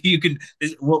 You can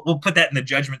we'll put that in the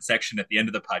judgment section at the end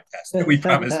of the podcast that we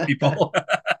promise people.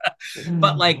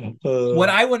 But like what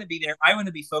I want to be there, I want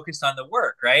to be focused on the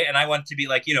work, right? And I want to be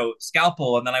like,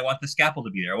 scalpel, and then I want the scalpel to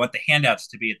be there. I want the handouts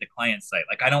to be at the client site.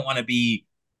 Like I don't want to be,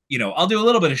 I'll do a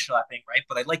little bit of schlepping, right?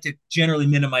 But I'd like to generally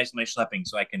minimize my schlepping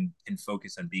so I can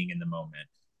focus on being in the moment.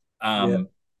 Yeah.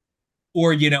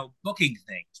 Or booking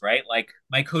things, right? Like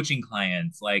my coaching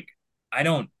clients, like I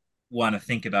don't want to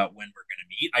think about when we're going to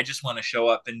meet. I just want to show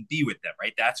up and be with them,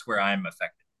 right? That's where I'm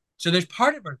effective. So there's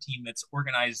part of our team that's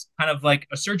organized kind of like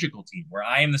a surgical team where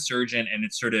I am the surgeon, and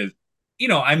it's sort of,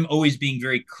 I'm always being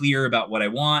very clear about what I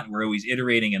want. We're always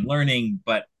iterating and learning,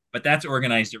 but that's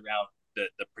organized around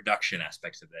the production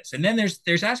aspects of this. And then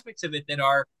there's aspects of it that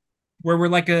are where we're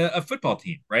like a football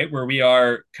team, right? Where we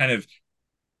are kind of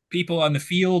people on the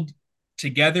field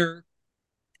together.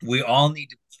 We all need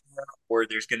to, or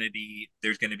there's going to be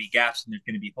gaps and there's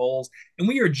going to be holes, and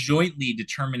we are jointly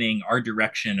determining our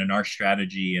direction and our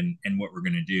strategy and what we're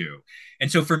going to do.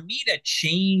 And so for me to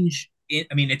change it,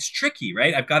 I mean, it's tricky,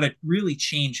 right? I've got to really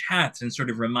change hats and sort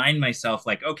of remind myself,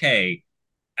 like, okay,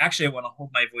 actually, I want to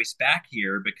hold my voice back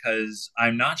here because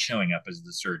I'm not showing up as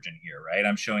the surgeon here, right?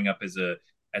 I'm showing up as a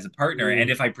partner, and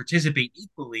Mm, if I participate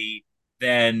equally,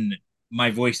 then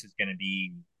my voice is going to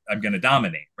be, I'm going to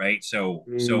dominate, right? So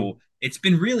mm, it's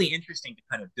been really interesting to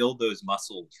kind of build those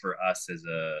muscles for us as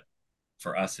a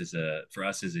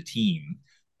team.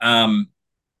 Um,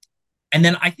 and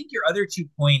then I think your other 2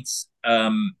 points,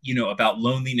 about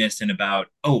loneliness and about,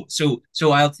 so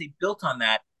I'll say, built on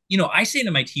that, I say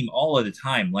to my team all of the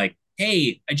time, like,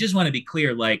 hey, I just want to be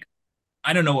clear, like,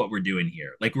 I don't know what we're doing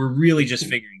here. Like, we're really just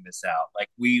figuring this out. Like,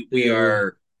 we yeah.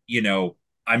 are,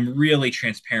 I'm really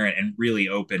transparent and really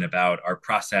open about our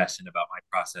process and about my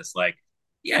process. Like,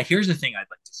 yeah, here's the thing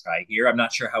I'd like to try here. I'm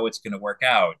not sure how it's going to work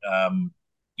out.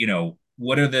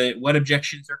 What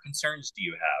objections or concerns do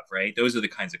you have? Right? Those are the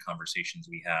kinds of conversations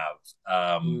we have.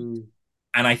 Mm,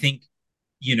 And I think,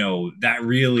 that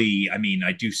really, I mean,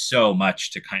 I do so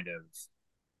much to kind of,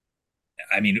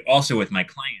 I mean, also with my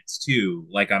clients too,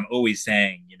 like I'm always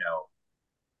saying,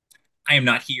 I am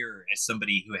not here as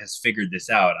somebody who has figured this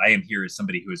out. I am here as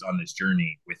somebody who is on this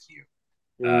journey with you.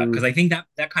 Because I mm. think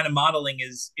that kind of modeling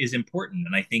is important,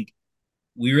 and I think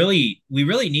we really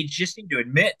need to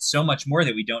admit so much more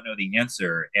that we don't know the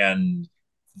answer, and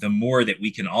the more that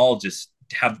we can all just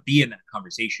have be in that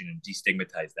conversation and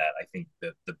destigmatize that, I think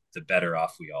the better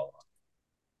off we all are.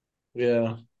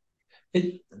 Yeah.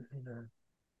 It,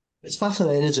 it's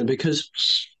fascinating, isn't it? Because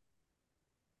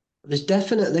there's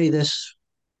definitely this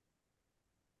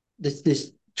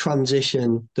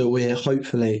transition that we're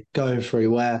hopefully going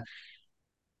through where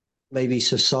maybe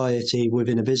society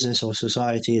within a business or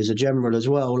society as a general as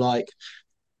well, like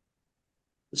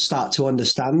start to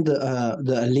understand that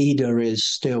a leader is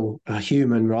still a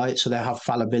human, right? So they have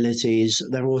fallibilities.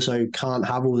 They also can't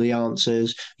have all the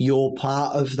answers. You're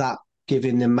part of that,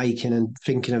 giving them, making, and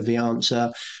thinking of the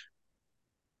answer.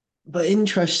 But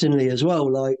interestingly as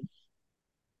well, like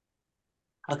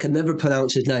I can never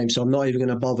pronounce his name, so I'm not even going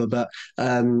to bother. But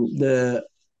the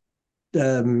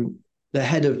um, the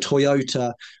head of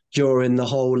Toyota during the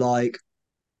whole like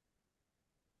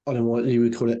I don't know what you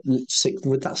would call it.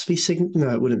 Would that be Sigma?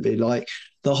 No, it wouldn't be. Like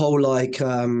the whole like it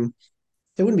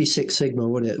wouldn't be Six Sigma,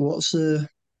 would it? What's the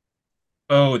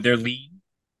Oh, they're lean.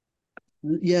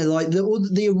 yeah, like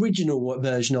the original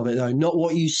version of it though, not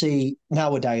what you see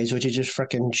nowadays, which is just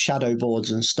freaking shadow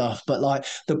boards and stuff, but like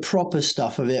the proper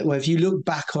stuff of it. Where if you look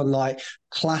back on like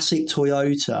classic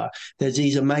Toyota, there's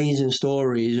these amazing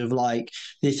stories of like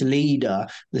this leader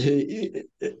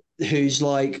who's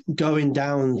like going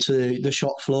down to the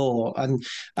shop floor and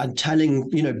telling,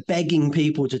 begging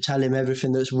people to tell him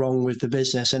everything that's wrong with the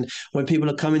business. And when people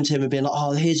are coming to him and being like,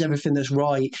 "Oh, here's everything that's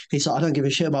right," he's like, "I don't give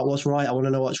a shit about what's right. I want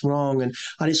to know what's wrong." And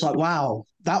it's like, wow,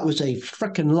 that was a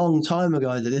freaking long time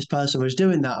ago that this person was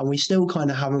doing that, and we still kind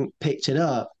of haven't picked it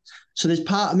up. So there's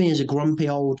part of me as a grumpy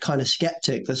old kind of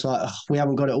skeptic that's like, "Ugh, we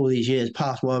haven't got it all these years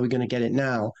past. Why are we going to get it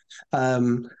now?"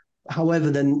 Um, However,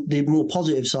 then the more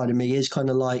positive side of me is kind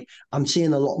of like I'm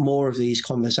seeing a lot more of these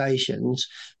conversations,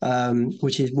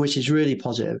 which is really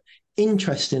positive.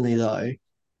 Interestingly, though,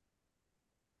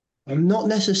 I'm not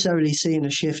necessarily seeing a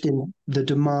shift in the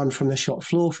demand from the shop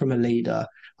floor from a leader.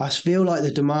 I feel like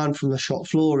the demand from the shop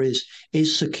floor is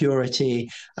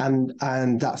security and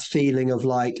that feeling of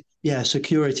like, yeah,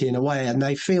 security in a way. And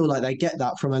they feel like they get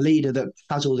that from a leader that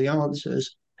has all the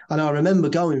answers. And I remember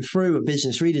going through a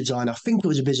business redesign. I think it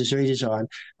was a business redesign.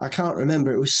 I can't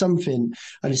remember. It was something,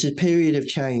 and it's a period of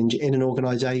change in an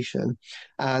organization.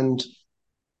 And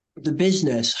the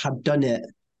business had done it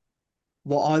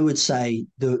what I would say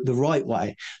the right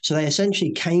way. So they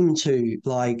essentially came to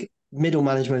like middle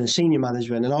management and senior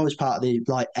management, and I was part of the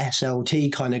like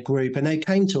SLT kind of group, and they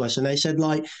came to us and they said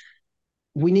like,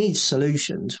 we need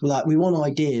solutions. Like we want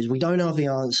ideas. We don't have the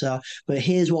answer, but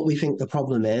here's what we think the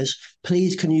problem is.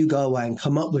 Please, can you go away and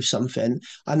come up with something?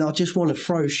 And I just want to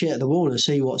throw shit at the wall and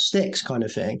see what sticks, kind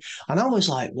of thing. And I was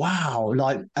like, wow,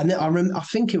 like, and then I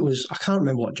think it was, I can't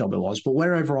remember what job it was, but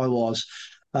wherever I was,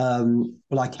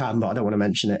 well, I can, but I don't want to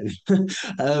mention it.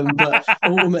 But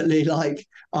ultimately, like,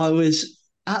 I was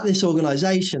at this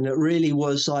organization that really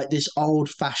was like this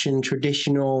old-fashioned,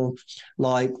 traditional,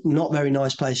 like not very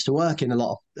nice place to work in a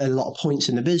lot of points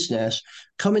in the business,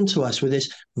 coming to us with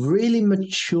this really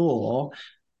mature,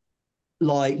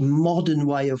 like modern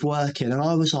way of working. And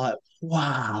I was like,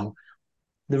 wow.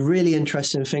 The really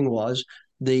interesting thing was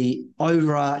the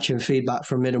overarching feedback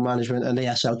from middle management and the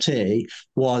SLT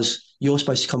was, you're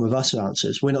supposed to come with us with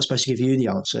answers. We're not supposed to give you the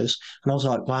answers. And I was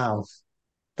like, wow,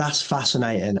 that's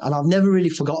fascinating. And I've never really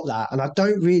forgot that. And I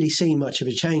don't really see much of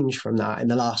a change from that in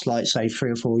the last, like, say,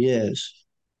 3 or 4 years.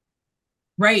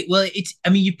 Right. Well, I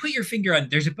mean, you put your finger on,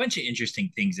 there's a bunch of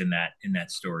interesting things in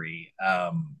that story.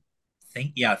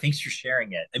 Thanks for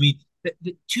sharing it. I mean,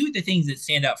 two of the things that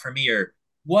stand out for me are,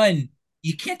 one,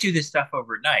 you can't do this stuff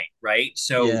overnight, right?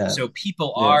 Yeah. So Yeah.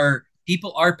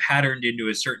 people are patterned into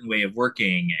a certain way of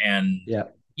working, and Yeah.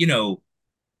 you know,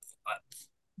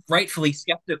 rightfully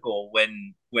skeptical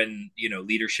when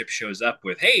leadership shows up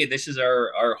with, hey, this is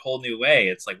our whole new way.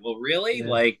 It's like, well, really? Yeah.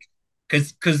 Like,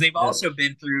 because they've Yeah. also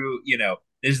been through,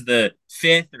 this is the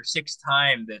fifth or sixth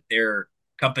time that their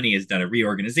company has done a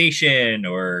reorganization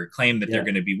or claim that they're Yeah.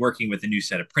 going to be working with a new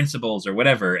set of principles or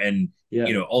whatever, and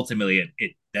Yeah. ultimately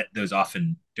it that those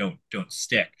often don't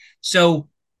stick. So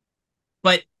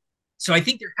but so I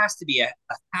think there has to be a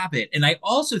habit. And I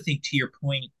also think, to your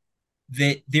point,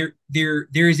 that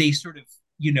there is a sort of,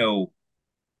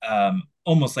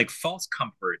 almost like false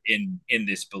comfort in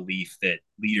this belief that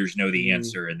leaders know the Mm,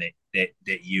 answer, and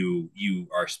that you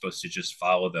are supposed to just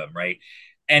follow them, right?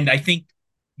 And I think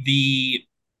the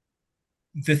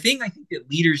the thing I think that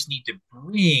leaders need to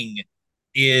bring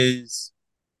is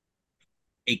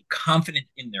a confidence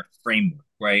in their framework,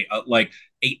 right? Like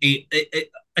a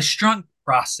strong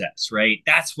process, right?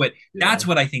 yeah. That's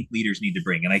what I think leaders need to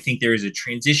bring. And I think there is a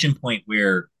transition point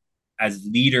where, as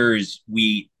leaders,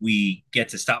 we get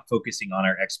to stop focusing on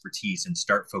our expertise and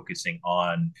start focusing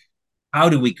on, how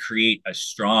do we create a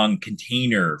strong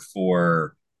container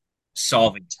for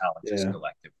solving challenges Yeah.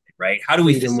 collectively, right? How do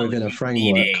we Leading within a facilitate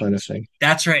framework kind of meetings? thing.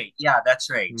 That's right. Yeah, that's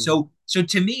right. Mm, So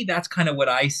to me, that's kind of what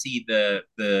I see the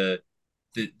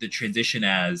transition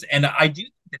as. And I do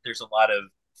think that there's a lot of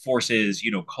forces,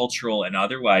 cultural and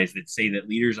otherwise, that say that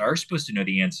leaders are supposed to know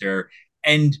the answer.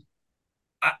 And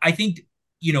I think,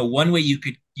 one way you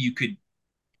could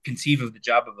conceive of the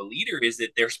job of a leader is that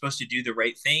they're supposed to do the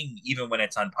right thing, even when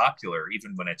it's unpopular,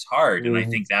 even when it's hard. And I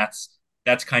mhm, think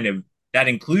that's kind of, that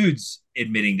includes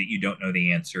admitting that you don't know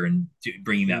the answer, and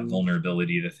bringing that mm.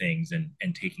 vulnerability to things, and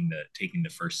taking the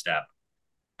first step.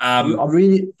 I'm, Um, I'm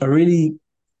really, I'm really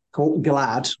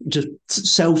glad, just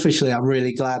selfishly, I'm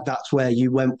really glad that's where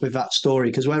you went with that story,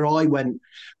 because where I went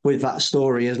with that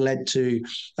story has led to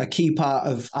a key part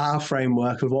of our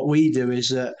framework of what we do is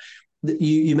that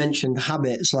you mentioned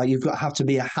habits, like you've got to have to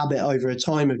be a habit over a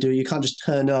time of doing. You can't just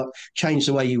turn up, change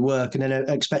the way you work, and then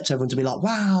expect everyone to be like,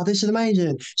 wow, this is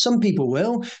amazing. Some people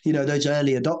will, those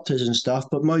early adopters and stuff,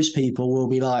 but most people will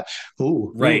be like,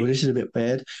 oh, right. this is a bit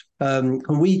weird. And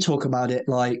we talk about it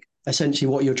like, essentially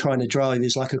what you're trying to drive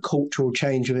is like a cultural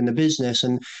change within the business,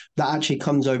 and that actually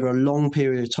comes over a long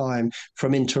period of time,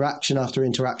 from interaction after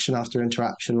interaction after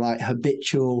interaction, like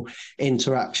habitual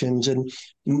interactions. And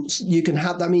you can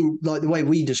have, I mean, like the way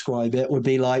we describe it would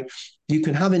be like, you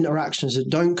can have interactions that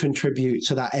don't contribute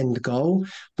to that end goal,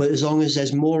 but as long as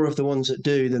there's more of the ones that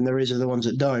do than there is of the ones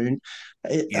that don't.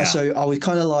 Yeah. So I was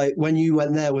kind of like, when you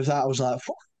went there with that, I was like,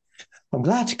 I'm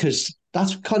glad, because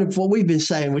that's kind of what we've been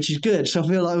saying, which is good. So I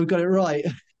feel like we've got it right.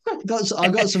 I got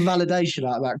some validation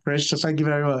out of that, Chris. So thank you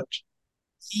very much.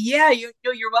 Yeah,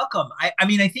 you're welcome. I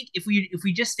mean, I think if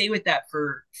we just stay with that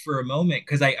for a moment,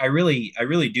 because I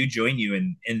really do join you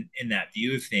in that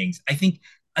view of things. I think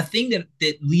a thing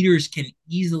that leaders can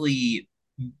easily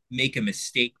make a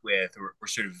mistake with, or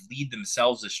sort of lead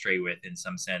themselves astray with, in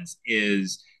some sense,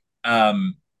 is,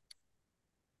 um,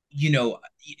 you know,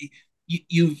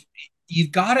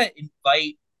 you've got to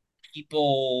invite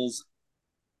people's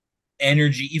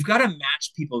energy. You've got to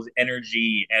match people's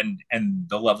energy and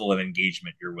the level of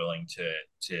engagement you're willing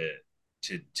to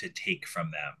to take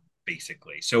from them,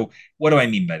 basically. So what do I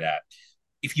mean by that?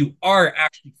 If you are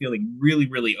actually feeling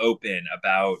really open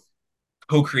about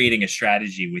co-creating a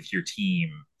strategy with your team,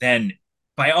 then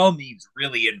by all means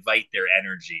really invite their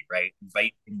energy, right?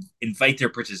 Invite their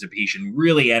participation,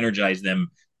 really energize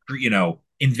them,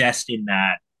 invest in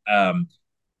that.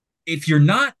 If you're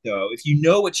not, though, if you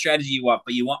know what strategy you want,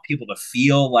 but you want people to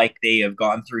feel like they have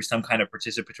gone through some kind of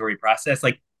participatory process,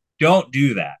 like, don't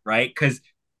do that, right? Because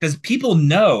people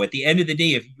know, at the end of the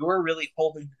day, if you're really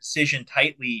holding the decision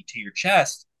tightly to your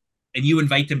chest, and you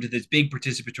invite them to this big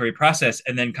participatory process,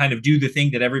 and then kind of do the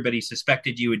thing that everybody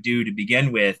suspected you would do to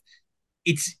begin with,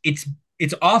 it's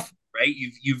awful, right?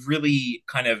 You've really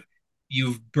kind of,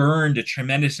 you've burned a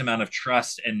tremendous amount of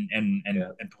trust Yeah.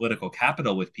 and political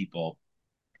capital with people.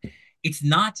 It's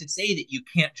not to say that you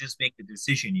can't just make the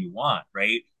decision you want,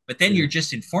 right? But then Yeah. you're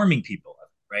just informing people,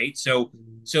 right?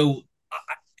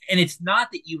 And it's not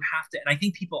that you have to, and I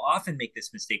think people often make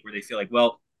this mistake where they feel like,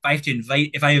 well,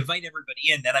 if I invite everybody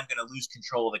in, then I'm going to lose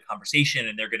control of the conversation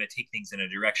and they're going to take things in a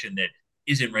direction that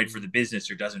isn't right for the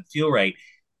business or doesn't feel right.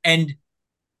 And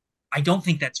I don't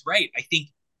think that's right. I think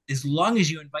as long as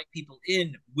you invite people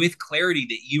in with clarity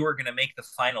that you are going to make the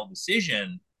final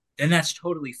decision, then that's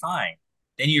totally fine.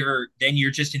 Then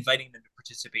you're just inviting them to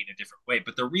participate in a different way.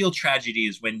 But the real tragedy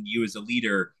is when you as a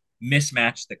leader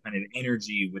mismatch the kind of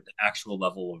energy with the actual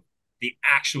level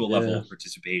Yeah. of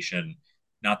participation,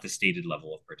 not the stated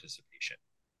level of participation.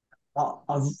 I,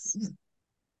 I've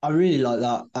I really like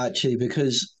that actually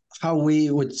because how we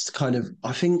would kind of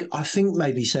I think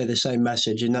maybe say the same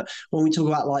message in that when we talk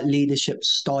about like leadership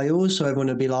styles, so everyone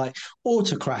would be like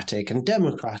autocratic and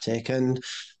democratic and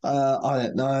I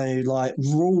don't know, like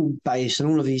rule based and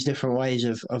all of these different ways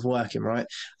of working, right?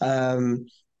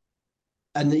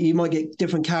 And you might get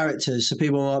different characters. So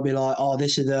people might be like, "Oh,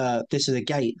 this is a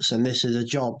Gates, and this is a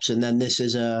Jobs, and then this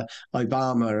is a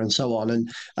Obama, and so on."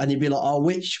 And you'd be like, "Oh,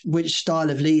 which style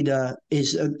of leader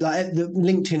is like?" The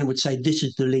LinkedIn would say, "This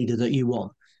is the leader that you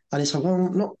want." And it's like, well,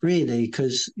 not really,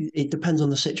 because it depends on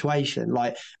the situation.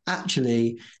 Like,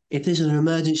 actually, if this is an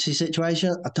emergency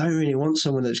situation, I don't really want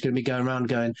someone that's going to be going around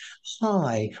going,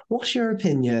 "Hi, what's your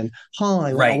opinion? Hi." Well,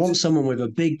 I Right. want someone with a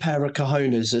big pair of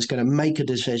cojones that's going to make a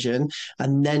decision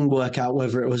and then work out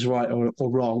whether it was right or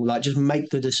wrong. Like, just make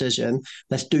the decision.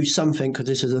 Let's do something because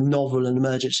this is a novel and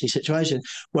emergency situation.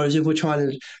 Whereas if we're trying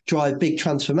to drive big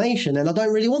transformation, then I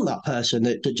don't really want that person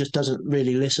that just doesn't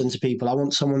really listen to people. I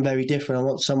want someone very different. I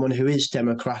want someone who is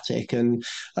democratic and,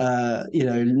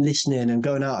 listening and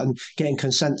going out and getting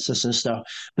consensus and stuff.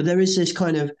 But there is this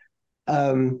kind of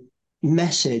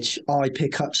message I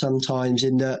pick up sometimes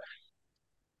in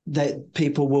that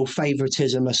people will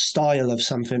favoritism a style of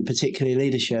something, particularly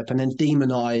leadership, and then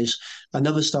demonize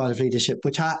another style of leadership,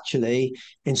 which actually,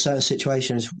 in certain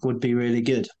situations, would be really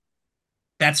good.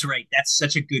 That's right. That's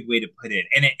such a good way to put it.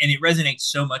 And it resonates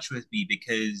so much with me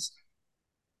because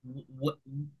what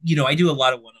I do a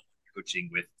lot of one-on-one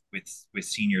coaching with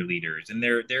senior leaders, and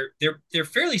they're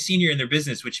fairly senior in their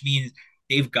business, which means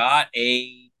they've got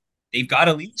a they've got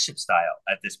a leadership style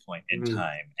at this point in Mm.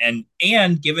 time.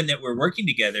 And given that we're working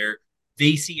together,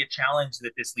 they see a challenge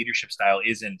that this leadership style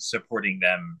isn't supporting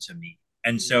them to meet.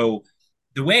 And so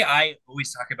the way I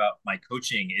always talk about my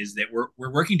coaching is that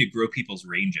we're working to grow people's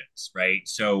ranges, right?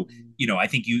 So, I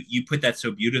think you put that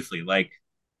so beautifully. Like,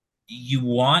 you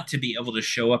want to be able to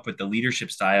show up with the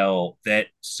leadership style that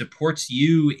supports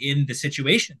you in the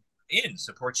situation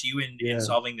supports you in Yeah.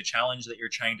 solving the challenge that you're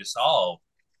trying to solve.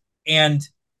 And,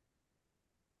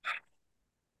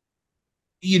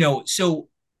 so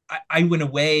I went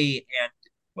away and,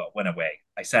 well, went away.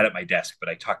 I sat at my desk, but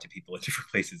I talked to people in different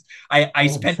places. I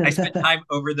spent time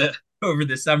over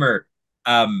the summer,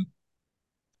 um,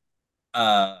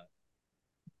 uh,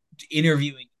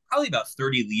 interviewing probably about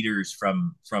 30 leaders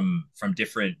from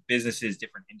different businesses,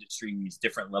 different industries,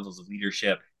 different levels of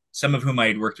leadership, some of whom I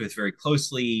had worked with very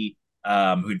closely,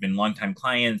 who'd been longtime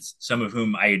clients, some of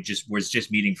whom I had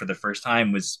just meeting for the first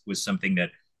time, was something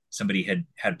that somebody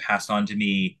had passed on to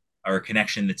me, or a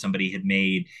connection that somebody had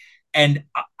made. And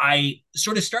I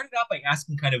sort of started out by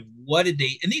asking kind of what did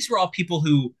they, and these were all people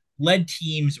who led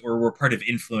teams or were part of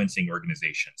influencing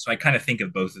organizations. So I kind of think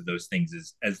of both of those things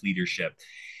as leadership.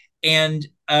 And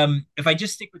if I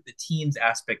just stick with the teams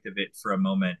aspect of it for a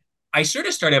moment, I sort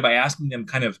of started by asking them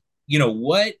kind of,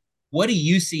 what do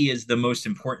you see as the most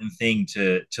important thing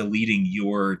to leading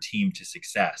your team to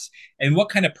success? And what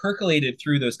kind of percolated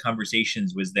through those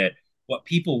conversations was that what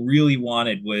people really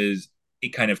wanted was a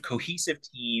kind of cohesive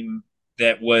team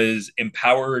that was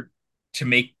empowered to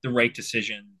make the right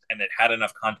decisions and that had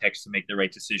enough context to make the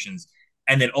right decisions,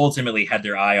 and that ultimately had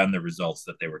their eye on the results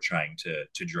that they were trying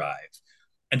to drive.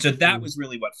 And so that Mm. was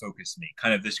really what focused me,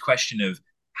 kind of this question of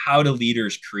how do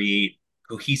leaders create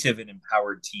cohesive and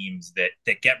empowered teams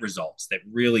that get results, that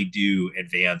really do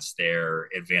advance their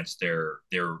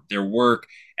work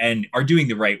and are doing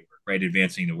the right work, right?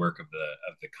 Advancing the work of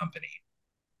the company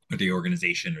or the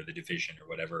organization or the division or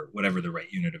whatever the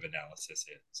right unit of analysis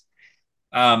is.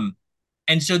 Um,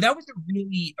 and so that was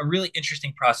a really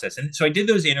interesting process. And so I did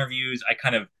those interviews. I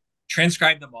kind of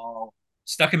transcribed them all,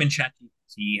 stuck them in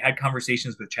ChatGPT, had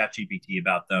conversations with ChatGPT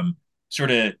about them,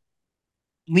 sort of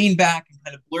leaned back and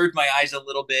kind of blurred my eyes a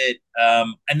little bit,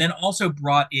 and then also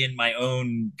brought in my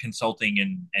own consulting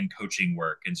and coaching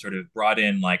work, and sort of brought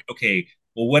in like, okay,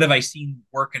 well, what have I seen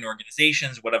work in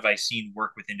organizations? What have I seen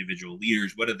work with individual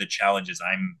leaders? What are the challenges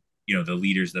the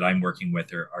leaders that I'm working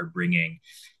with are bringing?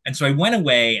 And so I went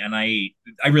away, and I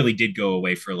really did go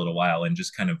away for a little while and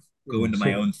just kind of go into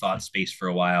my own thought space for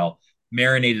a while,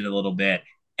 marinate it a little bit,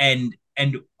 and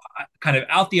kind of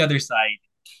out the other side,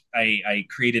 I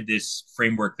created this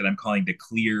framework that I'm calling the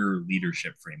Clear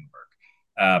Leadership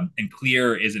Framework. And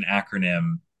Clear is an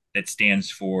acronym that stands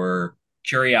for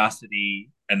curiosity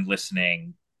and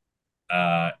listening,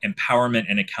 empowerment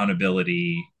and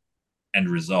accountability, and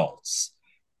results.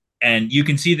 And you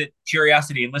can see that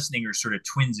curiosity and listening are sort of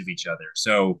twins of each other.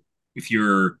 So if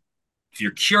you're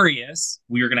curious,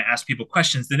 we are going to ask people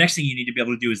questions. The next thing you need to be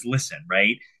able to do is listen,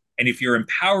 right? And if you're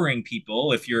empowering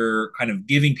people, if you're kind of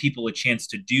giving people a chance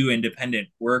to do independent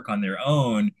work on their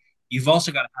own, you've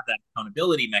also got to have that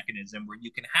accountability mechanism where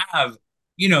you can have,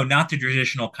 not the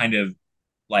traditional kind of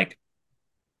like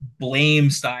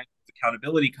blame style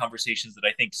accountability conversations that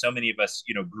I think so many of us,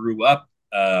 grew up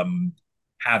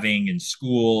having in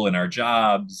school and our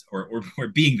jobs, or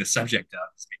being the subject of,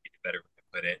 is maybe a better way to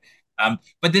put it.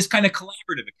 But this kind of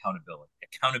collaborative accountability.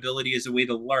 Accountability is a way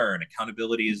to learn.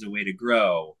 Accountability is a way to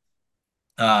grow.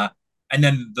 Uh, and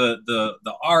then the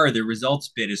R, the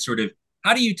results bit, is sort of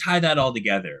how do you tie that all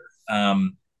together?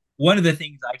 One of the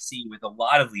things I see with a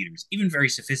lot of leaders, even very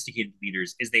sophisticated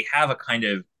leaders, is they have a kind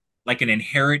of like an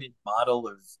inherited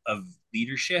model of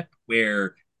leadership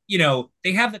where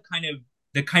they have the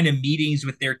kind of meetings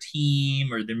with their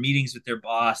team or their meetings with their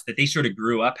boss that they sort of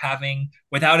grew up having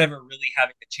without ever really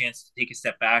having a chance to take a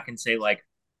step back and say, like,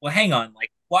 well, hang on,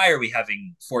 like, why are we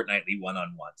having fortnightly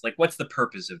one-on-ones? Like, what's the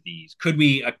purpose of these? Could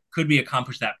we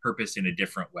accomplish that purpose in a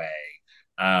different way?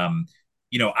 Um,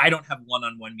 I don't have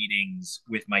one-on-one meetings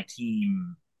with my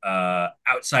team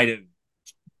outside of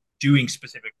doing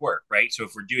specific work, right? So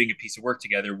if we're doing a piece of work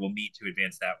together, we'll meet to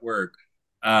advance that work.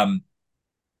 Um,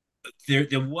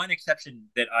 the one exception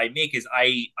that I make is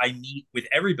I meet with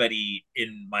everybody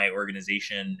in my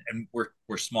organization, and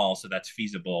we're small, so that's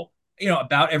feasible.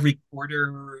 About every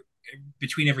quarter,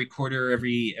 between every quarter,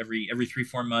 every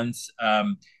 3-4 months,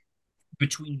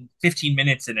 between 15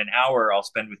 minutes and an hour, I'll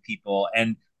spend with people,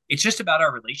 and it's just about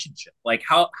our relationship. Like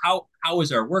how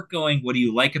is our work going? What do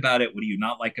you like about it? What do you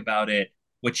not like about it?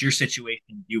 What's your situation?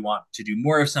 Do you want to do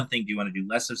more of something? Do you want to do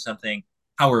less of something?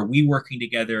 How are we working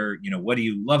together? What do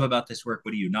you love about this work?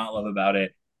 What do you not love about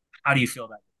it? How do you feel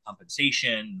about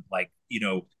compensation? Like,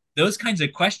 those kinds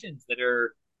of questions that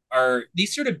are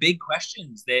these sort of big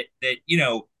questions that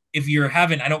if you're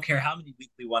having, I don't care how many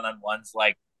weekly one-on-ones,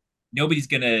 like nobody's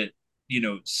gonna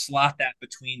slot that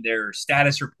between their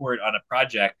status report on a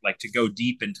project, like to go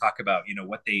deep and talk about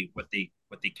what they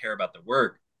care about the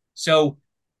work. So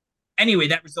anyway,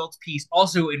 that results piece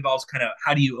also involves kind of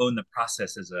how do you own the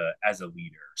process as a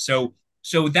leader. So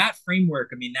that framework,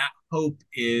 I mean, that hope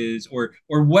is, or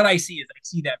what I see is, I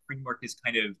see that framework is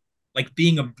kind of like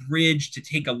being a bridge to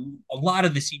take a lot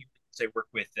of the senior leaders I work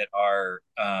with that are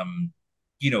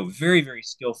very, very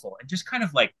skillful, and just kind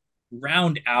of like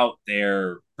round out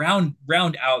their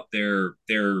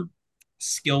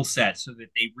skill set so that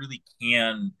they really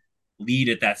can lead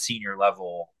at that senior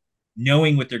level,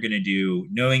 knowing what they're going to do,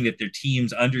 knowing that their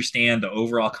teams understand the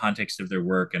overall context of their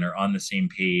work and are on the same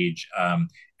page,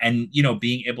 and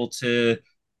being able to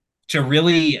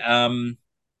really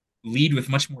lead with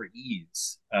much more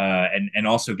ease, and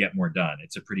also get more done.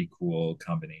 It's a pretty cool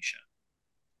combination.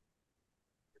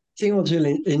 I think what's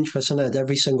really interesting that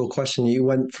every single question you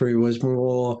went through was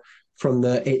more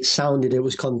it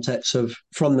was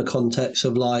from the context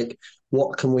of like,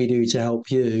 what can we do to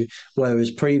help you?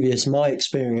 Whereas my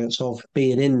experience of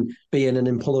being an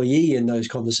employee in those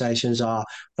conversations are,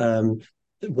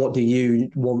 what do you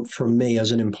want from me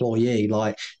as an employee?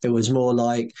 Like, it was more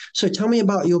like, so tell me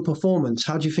about your performance.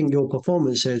 How do you think your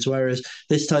performance is? Whereas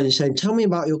this time you're saying, tell me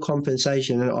about your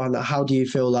compensation, and how do you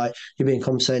feel like you're being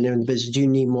compensated in the business? Do you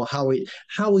need more? How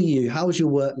are you? How's your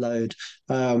workload?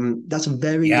 That's a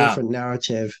very Yeah. different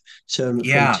narrative from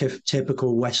Yeah.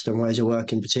 typical Western ways of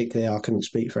working. Particularly, I couldn't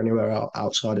speak for anywhere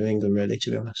outside of England, really,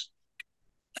 to be honest.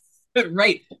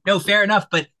 Right. No, fair enough.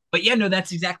 But yeah, no,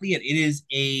 that's exactly it. It is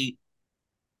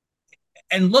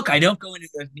and look, I don't go into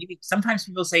those meetings. Sometimes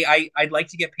people say, I'd like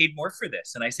to get paid more for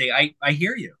this. And I say, I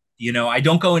hear you. I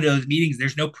don't go into those meetings.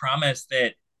 There's no promise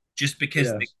that just because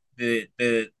Yeah.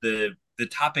 the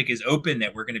topic is open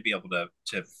that we're going to be able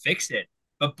to fix it.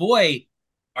 But boy,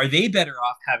 are they better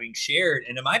off having shared,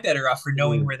 and am I better off for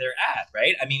knowing where they're at,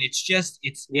 right? I mean, it's Yeah,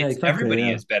 exactly. everybody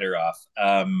Yeah. is better off.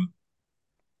 You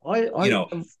know,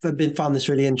 I've been found this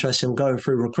really interesting going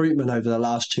through recruitment over the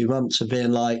last 2 months of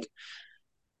being like,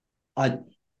 I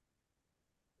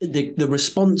the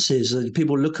responses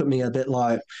people look at me a bit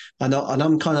like, and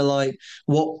I'm kind of like,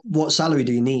 what salary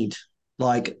do you need?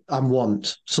 like and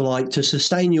want. So like to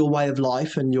sustain your way of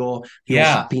life and your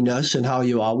Yeah, happiness and how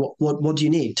you are, what do you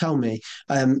need? Tell me.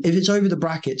 If it's over the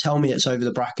bracket, tell me it's over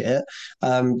the bracket.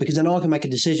 Because then I can make a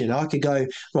decision. I could go,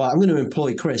 right, I'm going to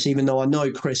employ Chris, even though I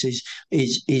know Chris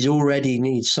is already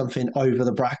needs something over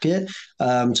the bracket. So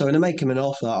I'm going to make him an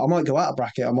offer. I might go out of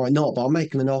bracket, I might not, but I'll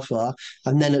make him an offer.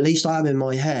 And then at least I have in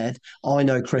my head, I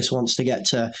know Chris wants to get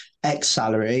to X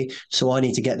salary, so I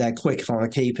need to get there quick if I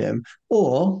want to keep him.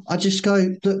 Or I just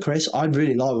go, look, Chris, I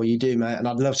really like what you do, mate, and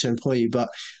I'd love to employ you, but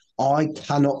I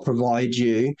cannot provide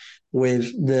you with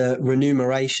the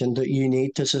remuneration that you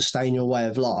need to sustain your way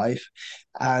of life.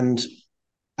 And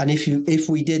if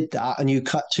we did that and you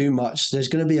cut too much, there's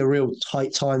going to be a real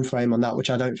tight time frame on that, which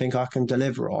I don't think I can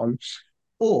deliver on.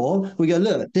 Or we go,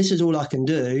 look, this is all I can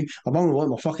do. I'm going to work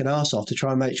my fucking ass off to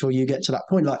try and make sure you get to that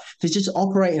point. Like, they're just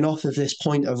operating off of this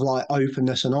point of like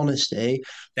openness and honesty.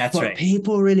 that's But right.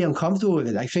 people are really uncomfortable with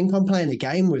it. They think I'm playing a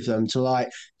game with them to like,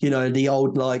 the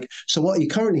old like, so what are you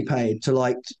currently paid to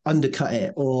like undercut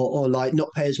it or like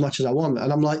not pay as much as I want?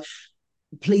 And I'm like,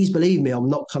 please believe me, I'm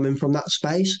not coming from that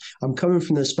space. I'm coming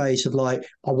from the space of like,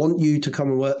 I want you to come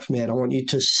and work for me and I want you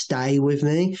to stay with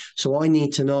me. So I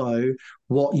need to know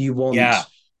what you want. Yeah.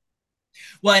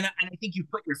 Well, and I think you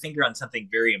put your finger on something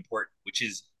very important, which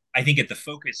is, I think, at the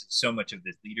focus of so much of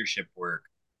this leadership work,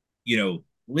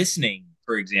 listening,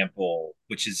 for example,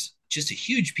 which is just a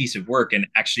huge piece of work. And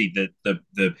actually,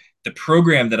 the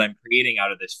program that I'm creating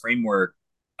out of this framework,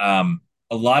 a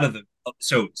lot of the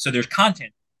so there's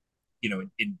content, in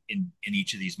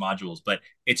each of these modules, but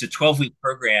it's a 12-week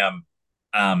program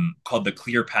called the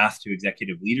Clear Path to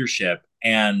Executive Leadership,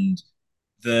 and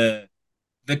the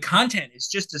content is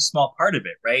just a small part of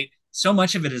it, right? So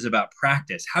much of it is about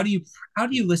practice. How do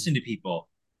you listen to people?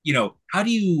 How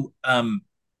do you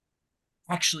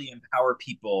actually empower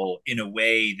people in a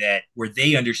way that where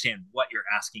they understand what you're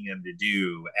asking them to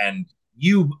do and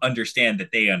you understand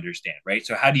that they understand, right?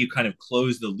 So how do you kind of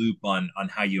close the loop on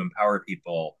how you empower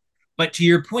people? But to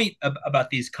your point about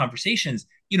these conversations,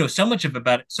 so much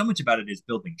about it is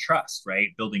building trust, right?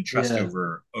 Building trust Yeah.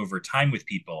 over time with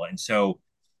people. And so,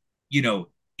 you know,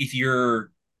 if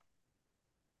you're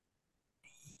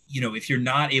if you're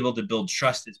not able to build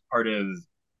trust as part of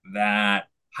that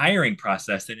hiring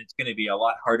process, then it's going to be a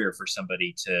lot harder for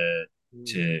somebody to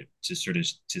sort of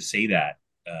to say that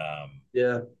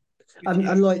Yeah. with And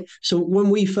you. like, so when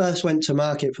we first went to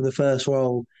market for the first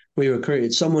role we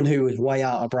recruited, someone who was way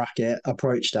out of bracket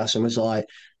approached us and was like,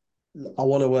 I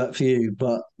want to work for you,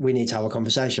 but we need to have a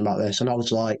conversation about this. And I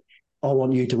was like, I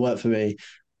want you to work for me,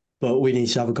 but we need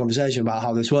to have a conversation about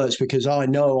how this works because I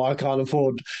know I can't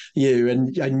afford you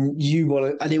and you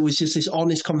want to. And it was just this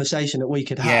honest conversation that we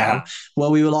could have Yeah, where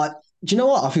we were like, do you know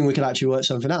what? I think we could actually work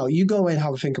something out. You go away and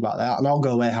have a think about that, and I'll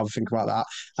go away and have a think about that,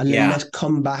 and then yeah, let's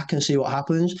come back and see what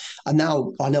happens. And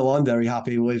now I know I'm very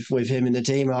happy with him in the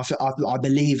team. I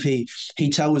believe he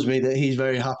tells me that he's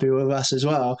very happy with us as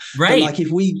well. But right. like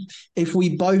if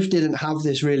we both didn't have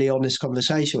this really honest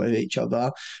conversation with each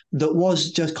other, that was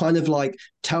just kind of like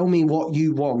tell me what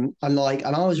you want and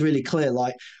I was really clear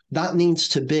like that needs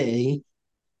to be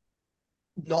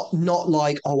not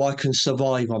like oh I can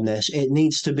survive on this. It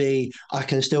needs to be I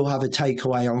can still have a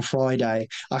takeaway on Friday.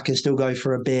 I can still go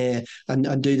for a beer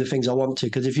and do the things I want to.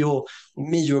 Because if you're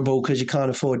miserable because you can't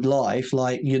afford life,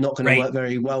 like you're not going to Right, work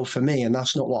very well for me, and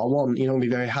that's not what I want. You're not going to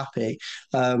be very happy.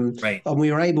 Um, right. and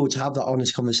we were able to have that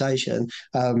honest conversation.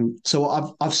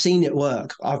 So I've seen it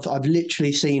work. I've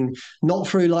literally seen not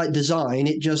through like design.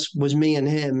 It just was me and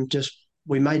him just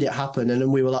we made it happen and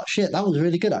then we were like shit that was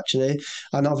really good actually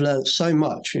and I've learned so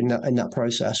much in that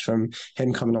process from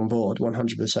him coming on board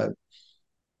 100%.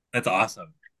 That's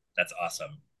awesome. That's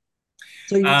awesome.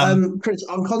 So, Um, Chris,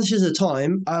 I'm conscious of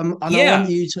time, and yeah,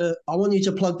 I want you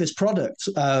to plug this product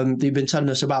that you've been telling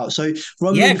us about. So,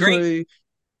 run yeah, me great. through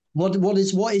what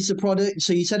is the product?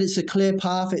 So, you said it's a clear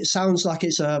path. It sounds like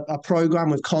it's a program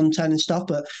with content and stuff,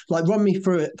 but like, run me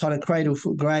through it, kind of cradle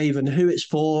to grave, and who it's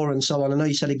for, and so on. I know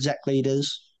you said exec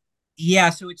leaders. Yeah,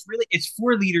 so it's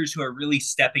for leaders who are really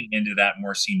stepping into that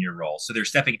more senior role. So they're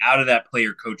stepping out of that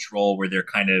player coach role where they're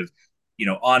kind of,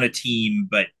 on a team,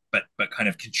 but kind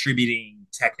of contributing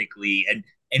technically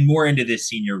and more into this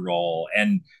senior role.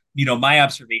 And my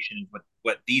observation is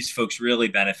what these folks really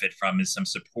benefit from is some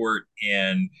support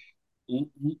in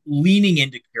leaning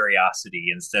into curiosity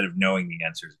instead of knowing the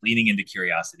answers, leaning into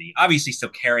curiosity, obviously still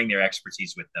carrying their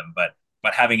expertise with them,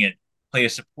 but having it play a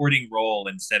supporting role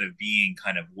instead of being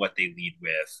kind of what they lead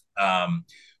with.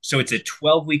 So it's a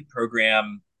 12-week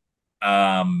program.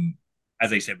 Um,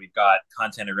 as I said, we've got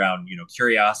content around,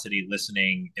 curiosity,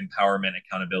 listening, empowerment,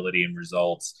 accountability, and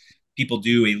results. people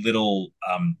do a little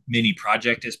mini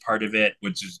project as part of it,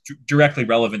 which is directly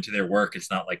relevant to their work.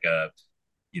 It's not like a,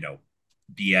 you know,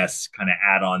 BS kind of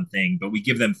add-on thing, but we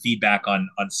give them feedback on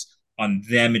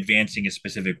them advancing a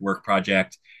specific work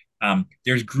project.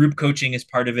 There's group coaching as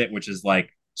part of it, which is like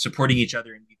supporting each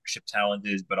other in leadership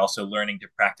challenges, but also learning to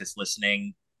practice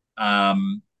listening.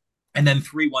 And then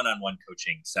 3 one-on-one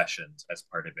coaching sessions as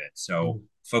part of it. So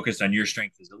focused on your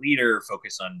strength as a leader,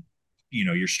 focus on, you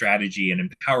know, your strategy and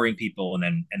empowering people,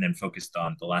 and then focused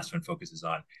on the last one focuses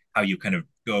on how you kind of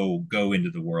go into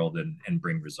the world and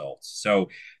bring results. So,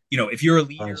 you know, if you're a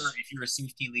leader, Nice. if you're a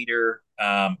safety leader,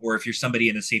 or if you're somebody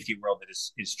in the safety world that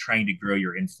is trying to grow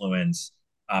your influence,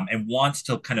 and wants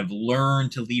to kind of learn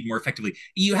to lead more effectively,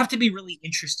 you have to be really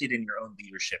interested in your own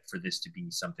leadership for this to be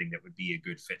something that would be a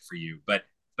good fit for you. But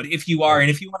if you are, and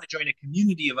if you want to join a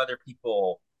community of other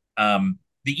people, the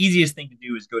easiest thing to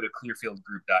do is go to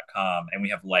clearfieldgroup.com, and we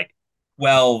have like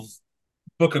 12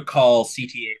 book a call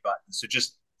CTA buttons. So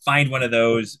just find one of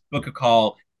those, book a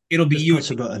call. It'll be Just you. press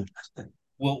a button.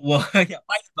 We'll yeah, find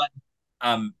a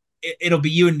button. It'll be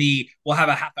you and me. We'll have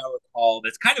a half-hour call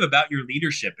that's kind of about your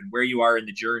leadership and where you are in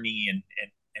the journey, and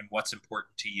what's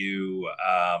important to you.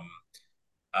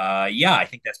 Yeah, I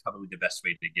think that's probably the best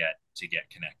way to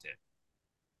get connected.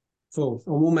 Cool.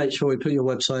 And we'll make sure we put your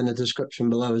website in the description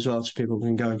below as well so people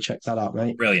can go and check that out,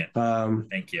 mate. Brilliant.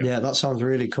 Thank you. Yeah, that sounds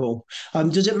really cool.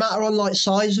 Does it matter on like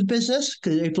size of business?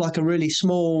 Because if like a really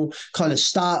small kind of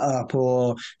startup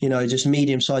or, you know, just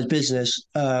medium-sized business,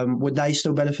 would they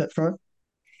still benefit from it?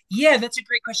 Yeah, that's a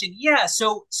great question. Yeah,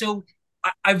 so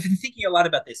I've been thinking a lot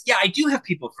about this. Yeah, I do have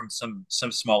people from some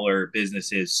smaller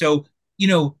businesses. So, you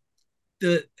know,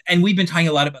 and we've been talking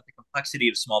a lot about the complexity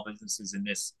of small businesses in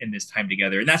this time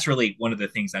together, and that's really one of the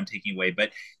things I'm taking away.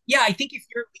 But yeah, I think if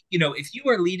you're, you know, if you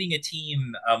are leading a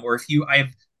team, or if you, I have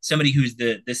somebody who's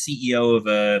the CEO of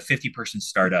a 50-person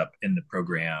startup in the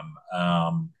program.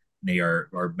 They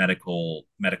are medical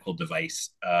device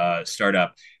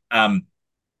startup.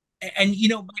 And you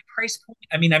know, my price point,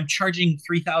 I mean, I'm charging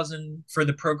 3,000 for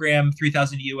the program,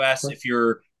 3,000 US if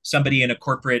you're somebody in a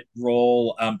corporate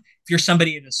role. If you're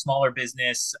somebody in a smaller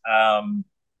business,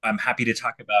 I'm happy to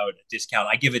talk about a discount.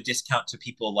 I give a discount to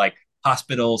people like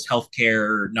hospitals,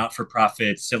 healthcare,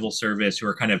 not-for-profit, civil service, who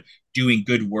are kind of doing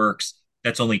good works.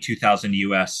 That's only 2,000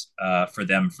 US for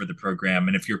them for the program.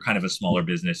 And if you're kind of a smaller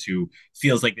business who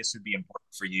feels like this would be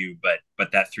important for you,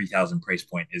 but that 3,000 price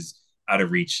point is out of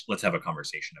reach, let's have a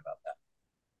conversation about that.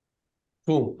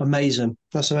 Cool, amazing.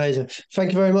 That's amazing.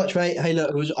 Thank you very much, mate. Hey,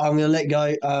 look, I'm going to let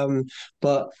go.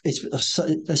 But it's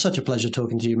such a pleasure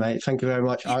talking to you, mate. Thank you very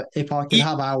much. If I could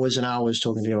have hours and hours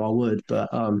talking to you, I would. But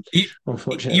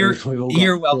unfortunately, we've all got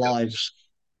you're welcome. lives.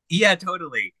 Yeah,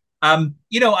 totally.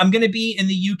 You know, I'm going to be in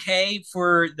the UK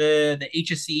for the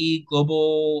HSE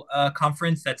Global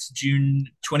Conference. That's June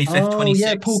 25th, Oh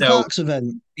yeah, 26th. Paul So Clark's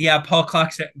event. yeah, Paul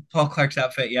Clark's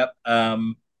outfit. Yep.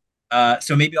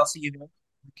 So maybe I'll see you there.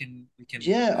 We can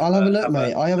Yeah, I'll have a look,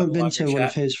 mate. I have haven't a been longer to one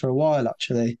of chat. his for a while,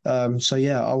 actually. So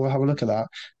yeah, I will have a look at that.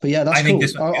 But yeah, that's I think cool.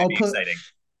 this one's going to be exciting.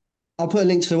 I'll put a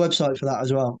link to the website for that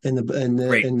as well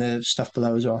Great. in the stuff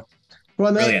below as well.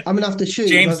 Right, mate. Brilliant. I'm gonna have to shoot, but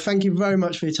James, thank you very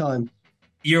much for your time.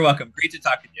 you're welcome. Great to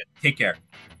talk to you. Take care.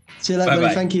 See you later, Bye buddy.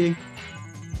 bye. Thank you.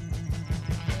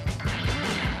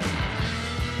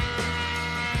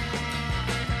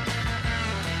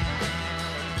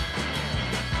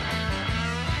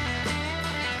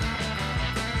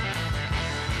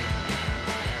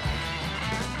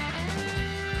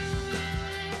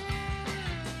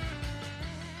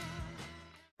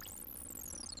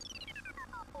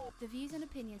 The views and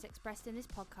opinions expressed in this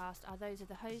podcast are those of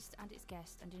the host and its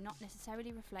guest and do not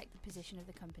necessarily reflect the position of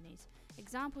the companies.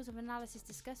 Examples of analysis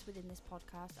discussed within this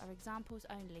podcast are examples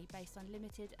only based on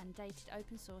limited and dated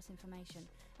open source information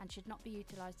and should not be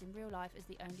utilised in real life as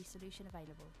the only solution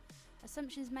available.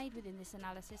 Assumptions made within this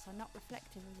analysis are not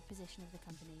reflective of the position of the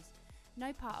companies.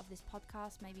 No part of this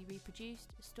podcast may be reproduced,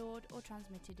 stored or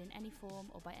transmitted in any form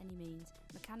or by any means,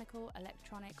 mechanical,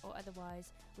 electronic or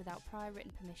otherwise, without prior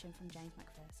written permission from James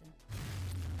McPherson.